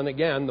beloved Son.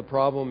 Again, the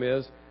problem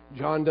is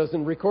John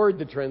doesn't record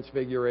the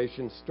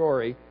Transfiguration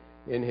story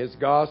in his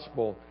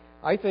Gospel.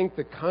 I think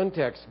the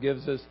context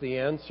gives us the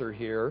answer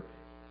here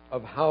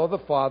of how the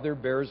Father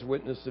bears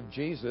witness of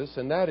Jesus,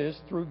 and that is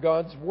through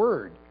God's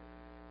Word.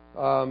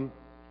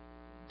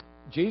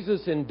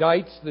 Jesus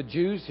indicts the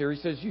Jews here. He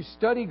says, you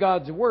study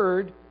God's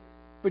Word,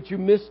 but you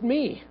missed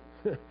me.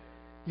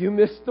 You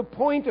missed the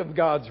point of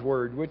God's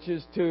Word, which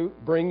is to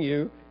bring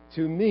you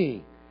to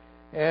me.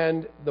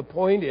 And the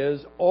point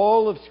is,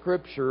 all of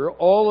Scripture,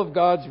 all of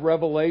God's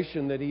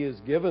revelation that He has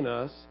given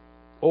us,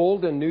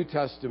 Old and New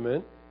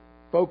Testament,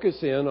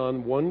 focus in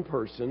on one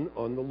person,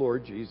 on the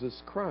Lord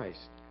Jesus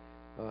Christ.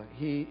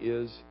 He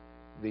is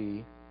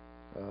the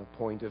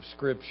point of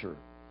Scripture.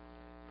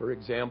 For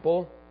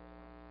example,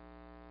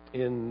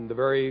 in the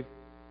very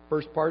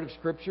first part of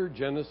Scripture,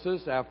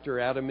 Genesis, after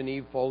Adam and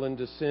Eve fall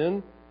into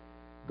sin,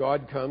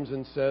 God comes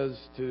and says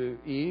to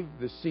Eve,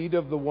 the seed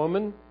of the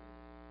woman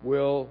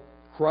will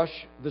crush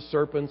the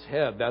serpent's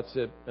head. That's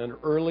an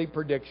early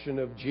prediction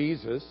of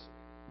Jesus,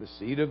 the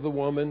seed of the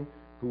woman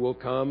who will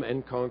come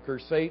and conquer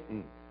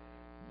Satan.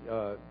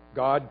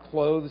 God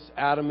clothes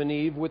Adam and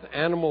Eve with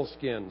animal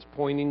skins,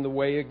 pointing the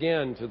way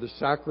again to the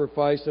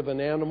sacrifice of an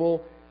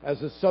animal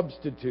as a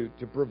substitute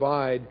to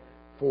provide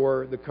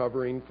for the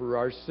covering for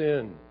our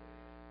sin.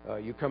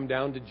 You come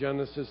down to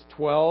Genesis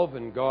 12,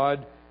 and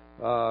God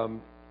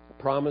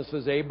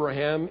promises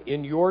Abraham,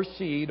 in your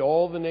seed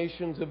all the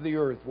nations of the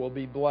earth will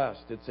be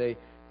blessed. It's a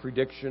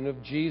prediction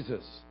of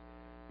Jesus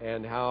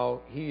and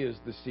how He is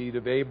the seed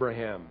of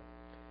Abraham.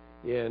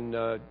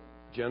 In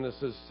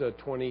Genesis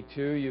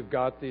 22, you've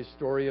got the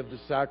story of the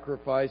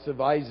sacrifice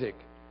of Isaac.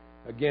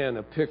 Again,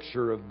 a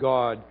picture of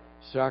God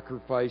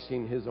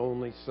sacrificing His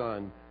only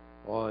Son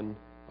on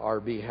our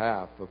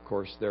behalf. Of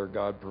course, there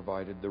God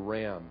provided the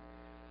ram.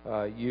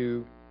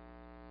 You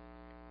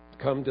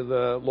come to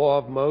the law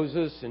of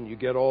Moses and you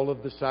get all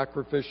of the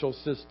sacrificial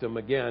system.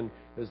 Again,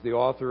 as the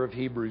author of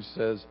Hebrews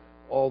says,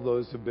 all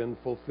those have been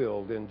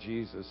fulfilled in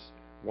Jesus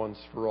once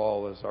for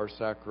all as our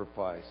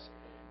sacrifice.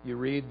 You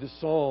read the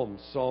Psalms.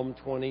 Psalm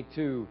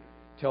 22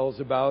 tells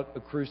about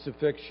a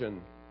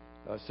crucifixion.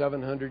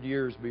 700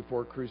 years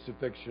before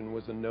crucifixion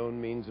was a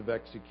known means of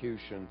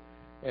execution,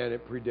 and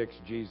it predicts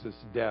Jesus'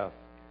 death.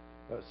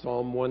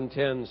 Psalm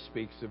 110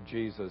 speaks of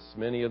Jesus.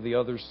 Many of the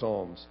other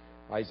Psalms.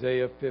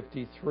 Isaiah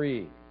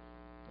 53.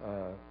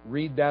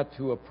 Read that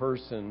to a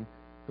person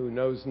who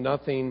knows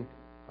nothing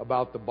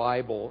about the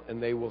Bible,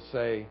 and they will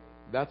say,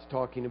 that's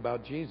talking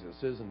about Jesus,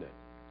 isn't it?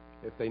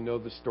 If they know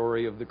the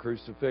story of the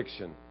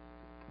crucifixion,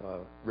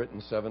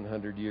 written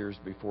 700 years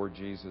before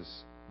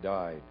Jesus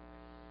died.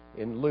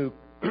 In Luke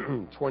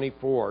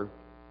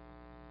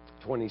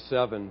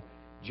 24:27,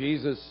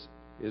 Jesus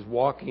is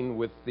walking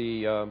with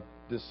the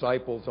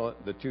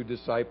two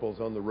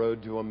disciples on the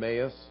road to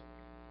Emmaus.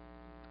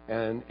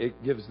 And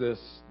it gives this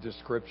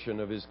description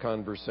of his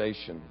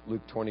conversation,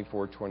 Luke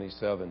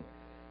 24:27.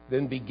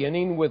 Then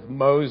beginning with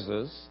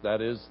Moses,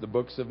 that is, the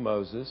books of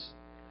Moses,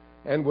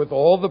 and with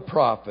all the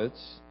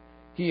prophets,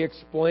 he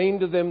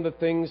explained to them the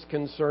things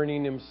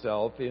concerning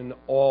himself in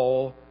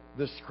all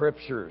the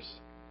Scriptures.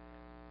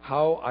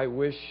 How I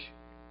wish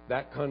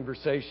that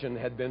conversation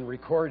had been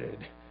recorded.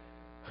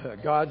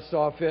 God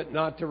saw fit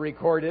not to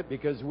record it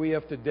because we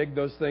have to dig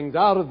those things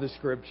out of the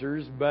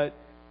Scriptures, but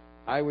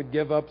I would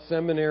give up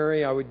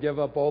seminary, I would give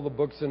up all the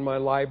books in my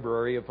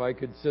library if I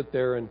could sit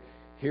there and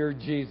hear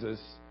Jesus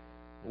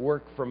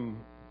work from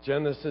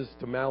Genesis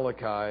to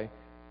Malachi,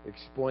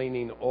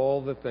 explaining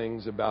all the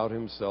things about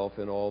Himself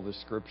in all the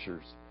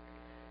Scriptures.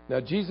 Now,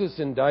 Jesus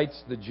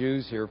indicts the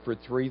Jews here for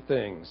three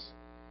things.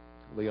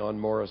 Leon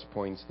Morris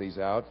points these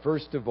out.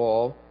 First of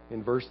all,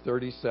 in verse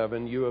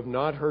 37, you have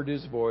not heard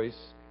His voice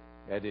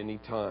at any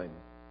time.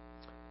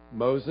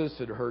 Moses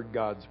had heard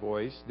God's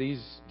voice.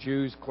 These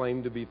Jews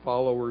claimed to be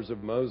followers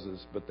of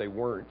Moses, but they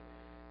weren't.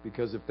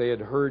 Because if they had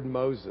heard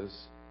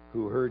Moses,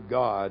 who heard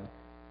God,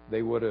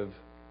 they would have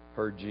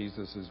heard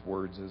Jesus'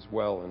 words as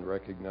well and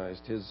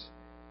recognized His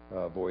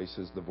voice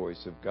as the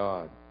voice of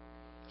God.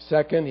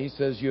 Second, he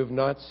says, you have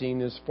not seen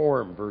his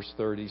form, verse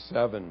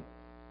 37.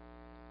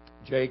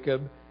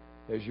 Jacob,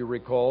 as you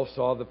recall,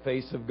 saw the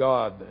face of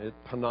God.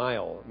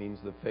 Peniel means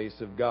the face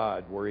of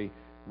God, where he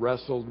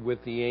wrestled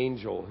with the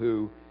angel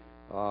who,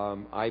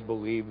 I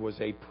believe, was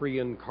a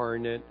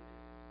pre-incarnate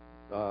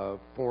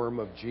form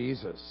of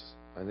Jesus.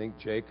 I think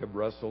Jacob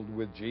wrestled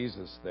with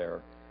Jesus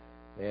there.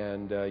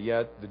 And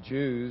yet the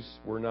Jews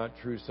were not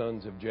true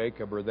sons of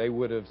Jacob, or they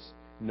would have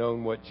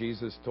known what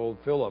Jesus told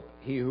Philip.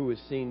 He who has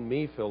seen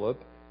me, Philip,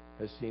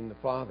 has seen the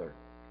Father.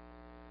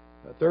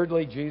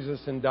 Thirdly, Jesus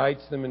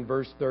indicts them in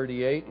verse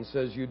 38 and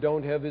says, you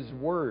don't have his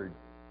word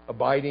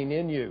abiding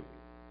in you.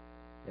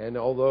 And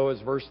although,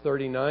 as verse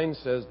 39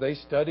 says, they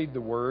studied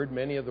the word,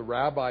 many of the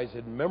rabbis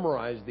had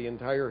memorized the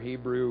entire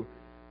Hebrew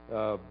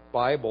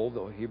Bible,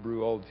 the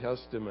Hebrew Old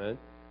Testament,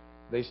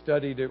 they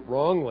studied it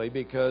wrongly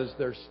because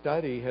their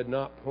study had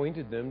not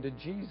pointed them to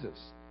Jesus.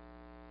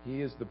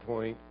 He is the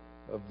point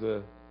of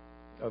the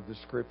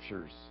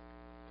Scriptures.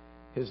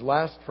 His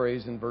last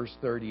phrase in verse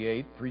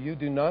 38, for you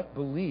do not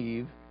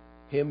believe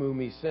him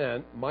whom he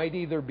sent, might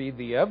either be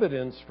the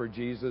evidence for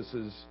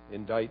Jesus'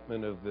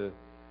 indictment of the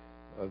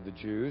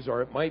Jews,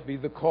 or it might be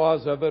the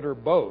cause of it, or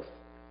both.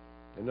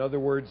 In other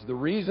words, the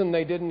reason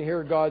they didn't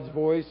hear God's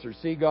voice or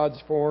see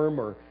God's form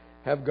or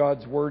have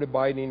God's word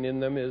abiding in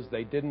them is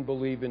they didn't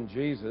believe in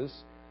Jesus,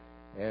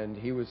 and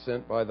he was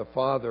sent by the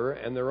Father,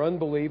 and their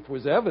unbelief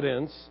was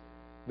evidence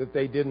that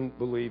they didn't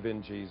believe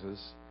in Jesus,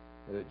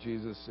 that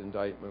Jesus'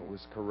 indictment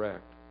was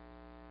correct.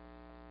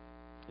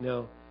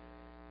 Now,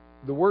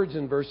 the words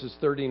in verses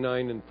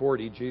 39 and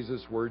 40,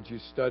 Jesus' words, you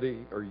study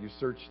or you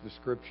search the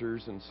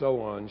Scriptures and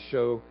so on,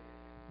 show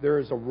there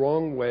is a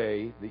wrong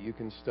way that you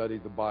can study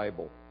the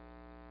Bible.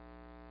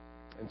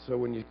 And so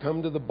when you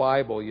come to the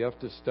Bible, you have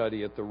to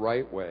study it the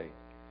right way.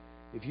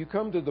 If you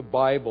come to the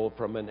Bible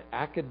from an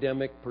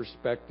academic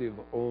perspective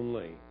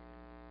only,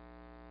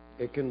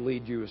 it can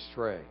lead you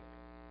astray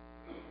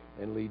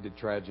and lead to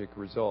tragic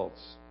results.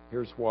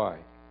 Here's why.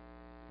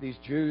 These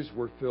Jews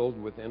were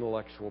filled with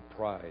intellectual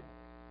pride.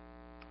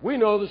 We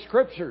know the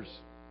Scriptures.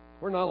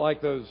 We're not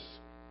like those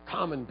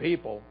common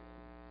people.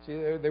 See,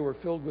 they were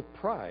filled with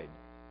pride.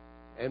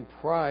 And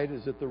pride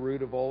is at the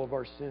root of all of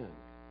our sin.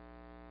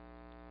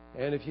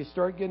 And if you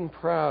start getting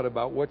proud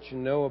about what you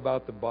know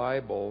about the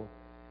Bible,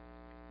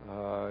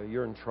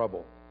 you're in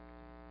trouble.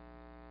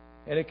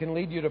 And it can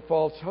lead you to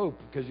false hope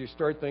because you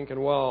start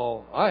thinking,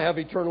 well, I have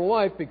eternal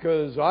life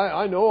because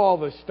I know all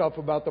this stuff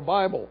about the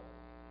Bible.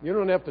 You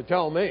don't have to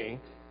tell me.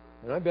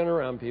 And I've been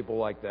around people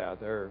like that.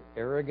 They're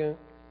arrogant,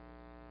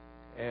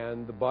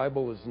 and the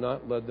Bible has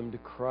not led them to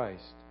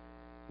Christ.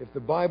 If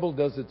the Bible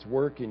does its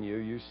work in you,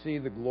 you see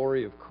the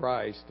glory of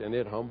Christ, and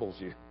it humbles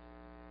you.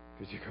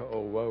 Because you go,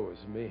 oh, woe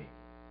is me.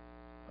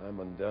 I'm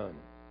undone.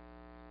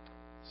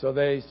 So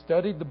they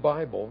studied the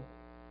Bible,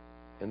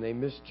 and they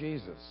missed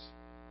Jesus.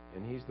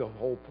 And he's the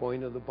whole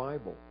point of the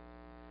Bible.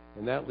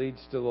 And that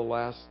leads to the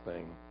last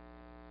thing.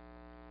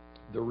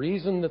 The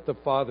reason that the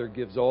Father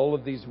gives all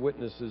of these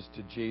witnesses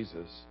to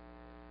Jesus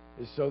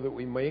is so that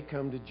we may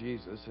come to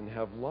Jesus and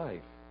have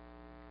life.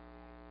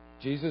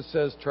 Jesus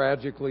says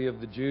tragically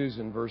of the Jews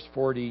in verse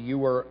 40,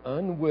 you are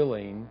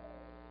unwilling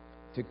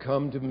to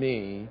come to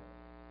me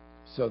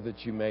so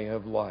that you may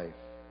have life.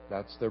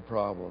 That's their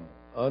problem.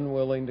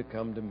 Unwilling to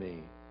come to me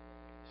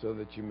so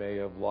that you may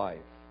have life.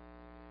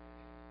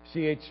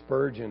 C.H.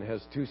 Spurgeon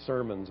has two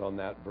sermons on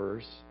that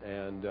verse,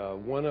 and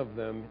one of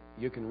them,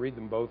 you can read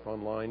them both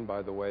online,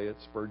 by the way, at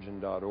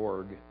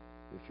spurgeon.org.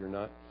 If you're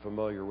not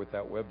familiar with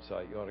that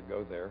website, you ought to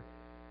go there.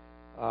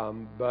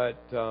 But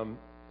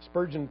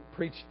Spurgeon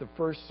preached the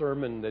first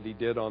sermon that he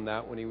did on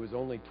that when he was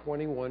only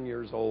 21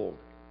 years old.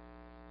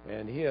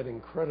 And he had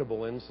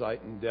incredible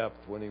insight and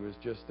depth when he was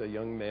just a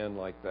young man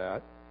like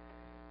that.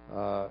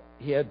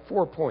 He had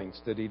 4 points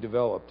that he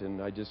developed,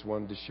 and I just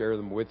wanted to share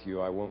them with you.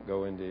 I won't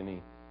go into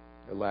any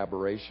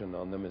elaboration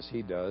on them as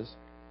he does.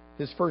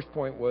 His first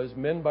point was,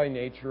 men by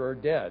nature are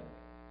dead.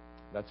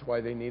 That's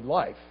why they need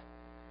life.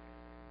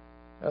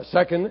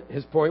 Second,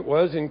 his point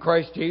was, in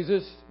Christ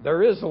Jesus,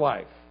 there is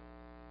life.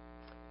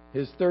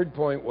 His third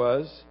point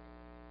was,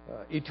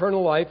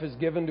 eternal life is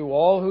given to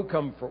all who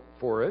come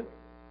for it.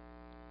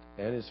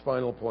 And his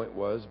final point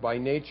was, by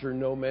nature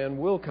no man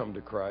will come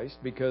to Christ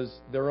because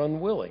they're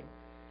unwilling.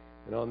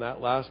 And on that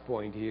last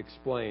point, he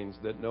explains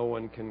that no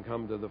one can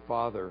come to the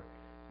Father,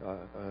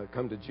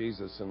 come to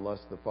Jesus unless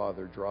the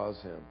Father draws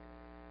him.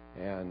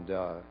 And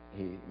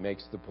he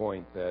makes the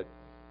point that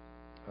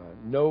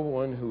no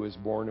one who is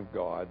born of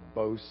God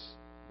boasts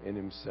in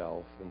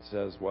himself and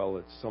says, well,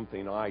 it's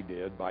something I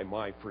did by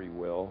my free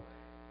will.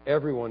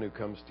 Everyone who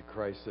comes to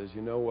Christ says,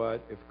 you know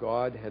what? If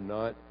God had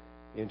not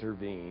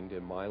intervened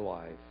in my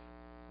life,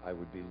 I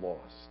would be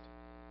lost.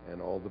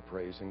 And all the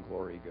praise and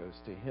glory goes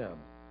to him.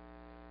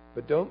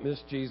 But don't miss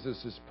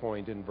Jesus'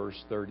 point in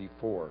verse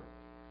 34.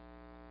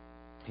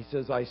 He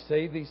says, I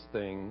say these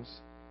things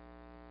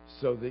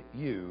so that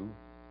you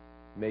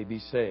may be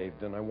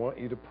saved. And I want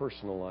you to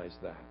personalize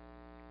that.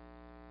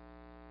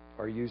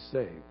 Are you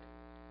saved?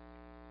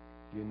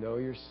 Do you know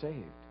you're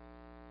saved?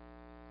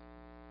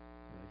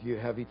 do you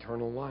have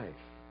eternal life?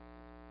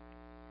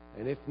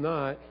 And if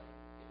not,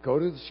 go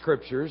to the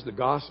Scriptures, the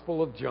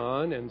Gospel of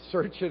John, and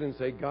search it and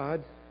say,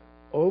 God,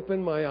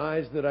 open my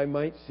eyes that I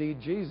might see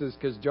Jesus.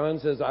 Because John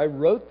says, I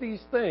wrote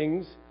these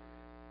things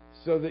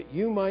so that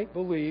you might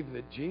believe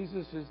that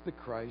Jesus is the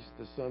Christ,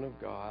 the Son of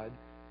God,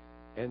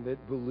 and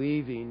that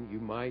believing you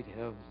might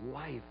have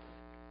life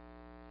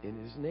in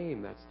His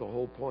name. That's the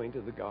whole point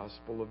of the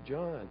Gospel of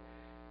John.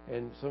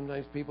 And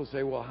sometimes people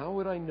say, well, how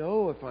would I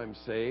know if I'm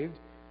saved?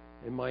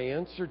 And my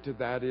answer to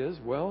that is,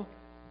 well,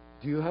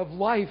 do you have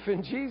life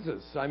in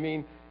Jesus? I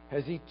mean,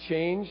 has He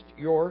changed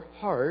your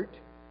heart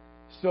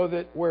so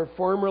that where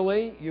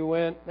formerly you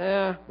went,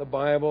 the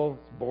Bible,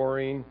 it's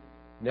boring.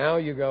 Now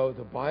you go,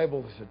 the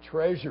Bible is a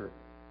treasure.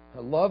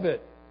 I love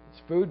it.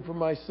 It's food for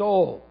my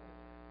soul.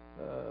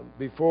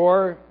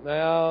 Before,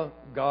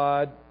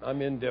 God,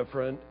 I'm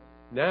indifferent.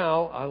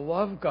 Now, I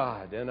love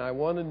God and I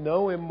want to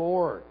know Him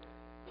more.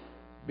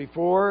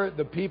 Before,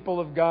 the people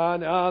of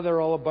God,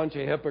 they're all a bunch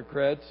of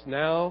hypocrites.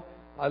 Now,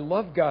 I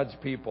love God's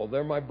people.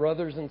 They're my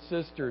brothers and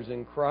sisters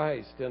in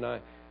Christ, and I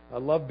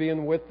love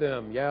being with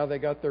them. Yeah, they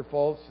got their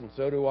faults, and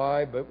so do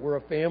I, but we're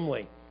a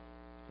family.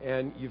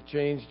 And you've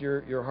changed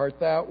your heart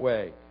that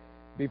way.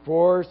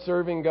 Before,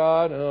 serving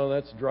God,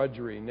 that's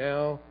drudgery.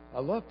 Now,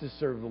 I love to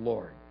serve the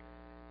Lord.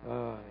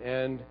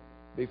 And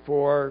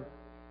before,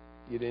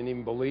 you didn't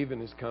even believe in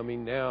His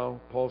coming.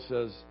 Now, Paul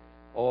says,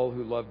 all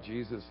who love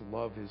Jesus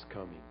love His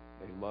coming.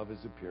 They love His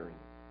appearing.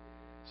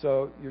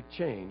 So you're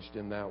changed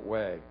in that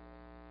way.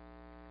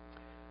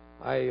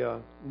 I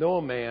know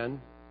a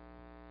man,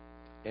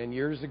 and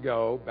years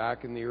ago,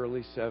 back in the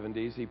early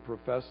 70s, he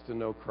professed to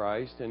know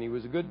Christ, and he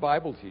was a good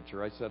Bible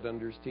teacher. I sat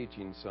under his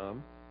teaching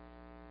some.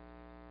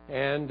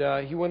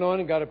 And he went on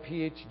and got a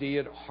PhD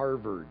at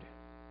Harvard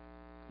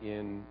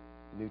in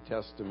New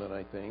Testament,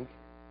 I think.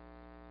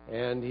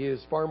 And he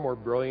is far more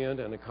brilliant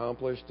and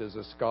accomplished as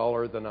a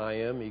scholar than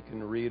I am. He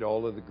can read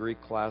all of the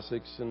Greek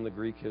classics and the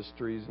Greek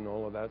histories and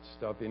all of that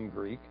stuff in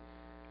Greek.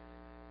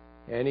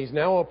 And he's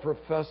now a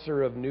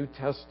professor of New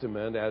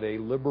Testament at a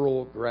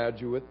liberal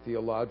graduate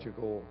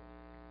theological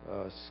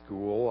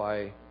school.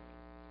 I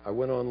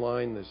went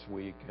online this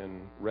week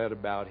and read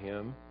about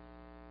him.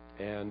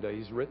 And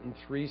he's written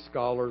 3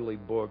 scholarly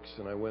books.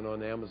 And I went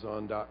on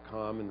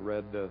Amazon.com and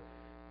read the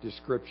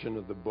description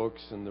of the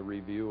books and the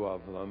review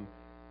of them.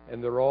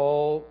 And they're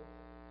all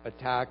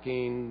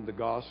attacking the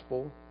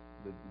gospel,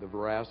 the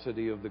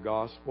veracity of the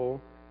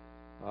gospel.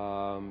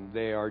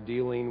 They are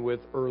dealing with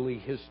early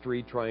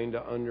history, trying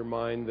to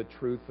undermine the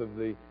truth of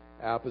the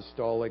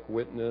apostolic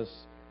witness,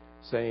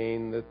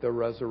 saying that the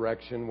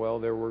resurrection,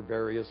 there were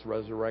various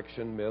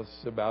resurrection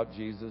myths about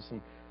Jesus.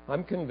 And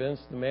I'm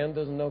convinced the man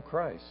doesn't know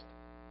Christ.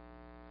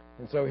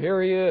 And so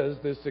here he is,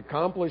 this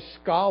accomplished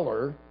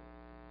scholar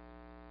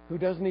who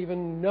doesn't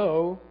even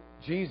know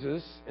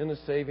Jesus in a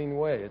saving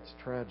way. It's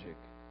tragic.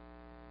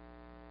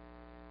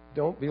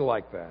 Don't be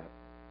like that.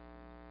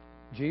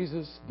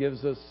 Jesus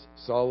gives us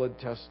solid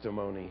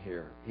testimony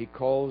here. He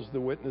calls the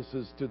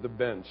witnesses to the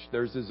bench.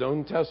 There's His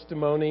own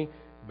testimony,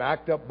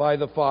 backed up by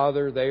the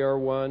Father. They are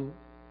one.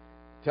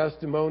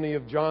 Testimony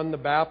of John the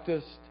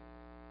Baptist,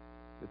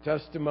 the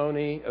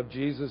testimony of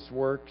Jesus'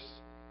 works,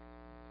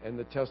 and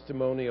the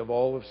testimony of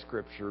all of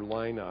Scripture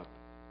line up.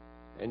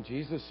 And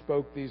Jesus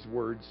spoke these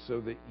words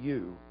so that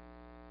you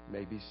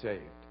may be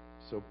saved.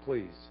 So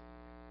please,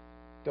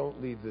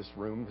 don't leave this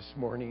room this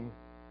morning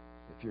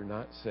if you're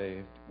not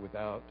saved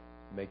without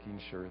making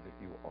sure that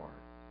you are.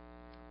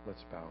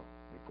 Let's bow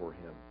before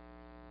Him.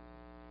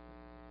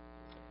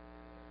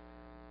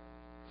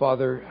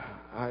 Father,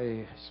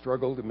 I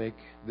struggle to make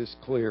this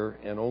clear,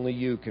 and only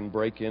You can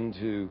break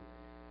into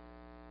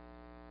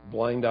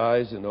blind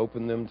eyes and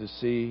open them to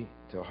see,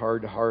 to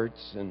hard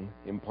hearts, and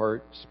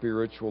impart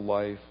spiritual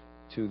life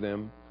to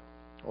them.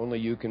 Only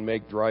You can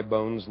make dry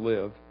bones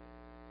live.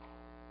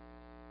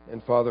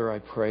 And Father, I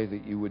pray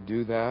that You would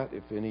do that.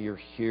 If any are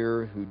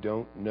here who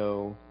don't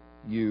know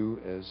You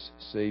as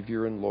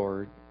Savior and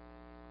Lord,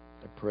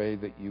 I pray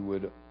that You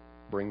would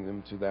bring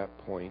them to that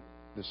point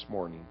this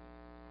morning.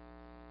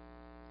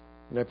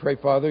 And I pray,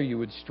 Father, You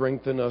would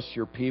strengthen us,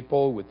 Your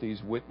people, with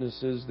these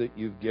witnesses that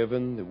You've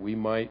given, that we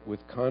might,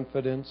 with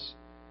confidence,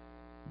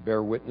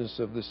 bear witness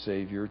of the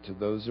Savior to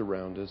those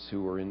around us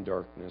who are in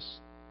darkness.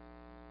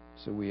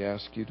 So we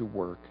ask You to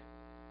work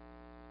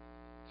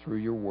through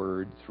Your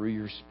Word, through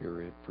Your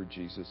Spirit, for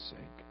Jesus'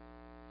 sake.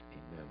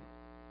 Amen.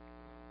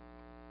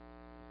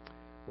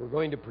 We're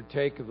going to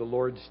partake of the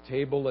Lord's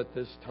table at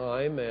this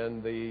time,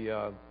 and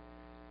the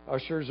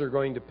ushers are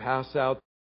going to pass out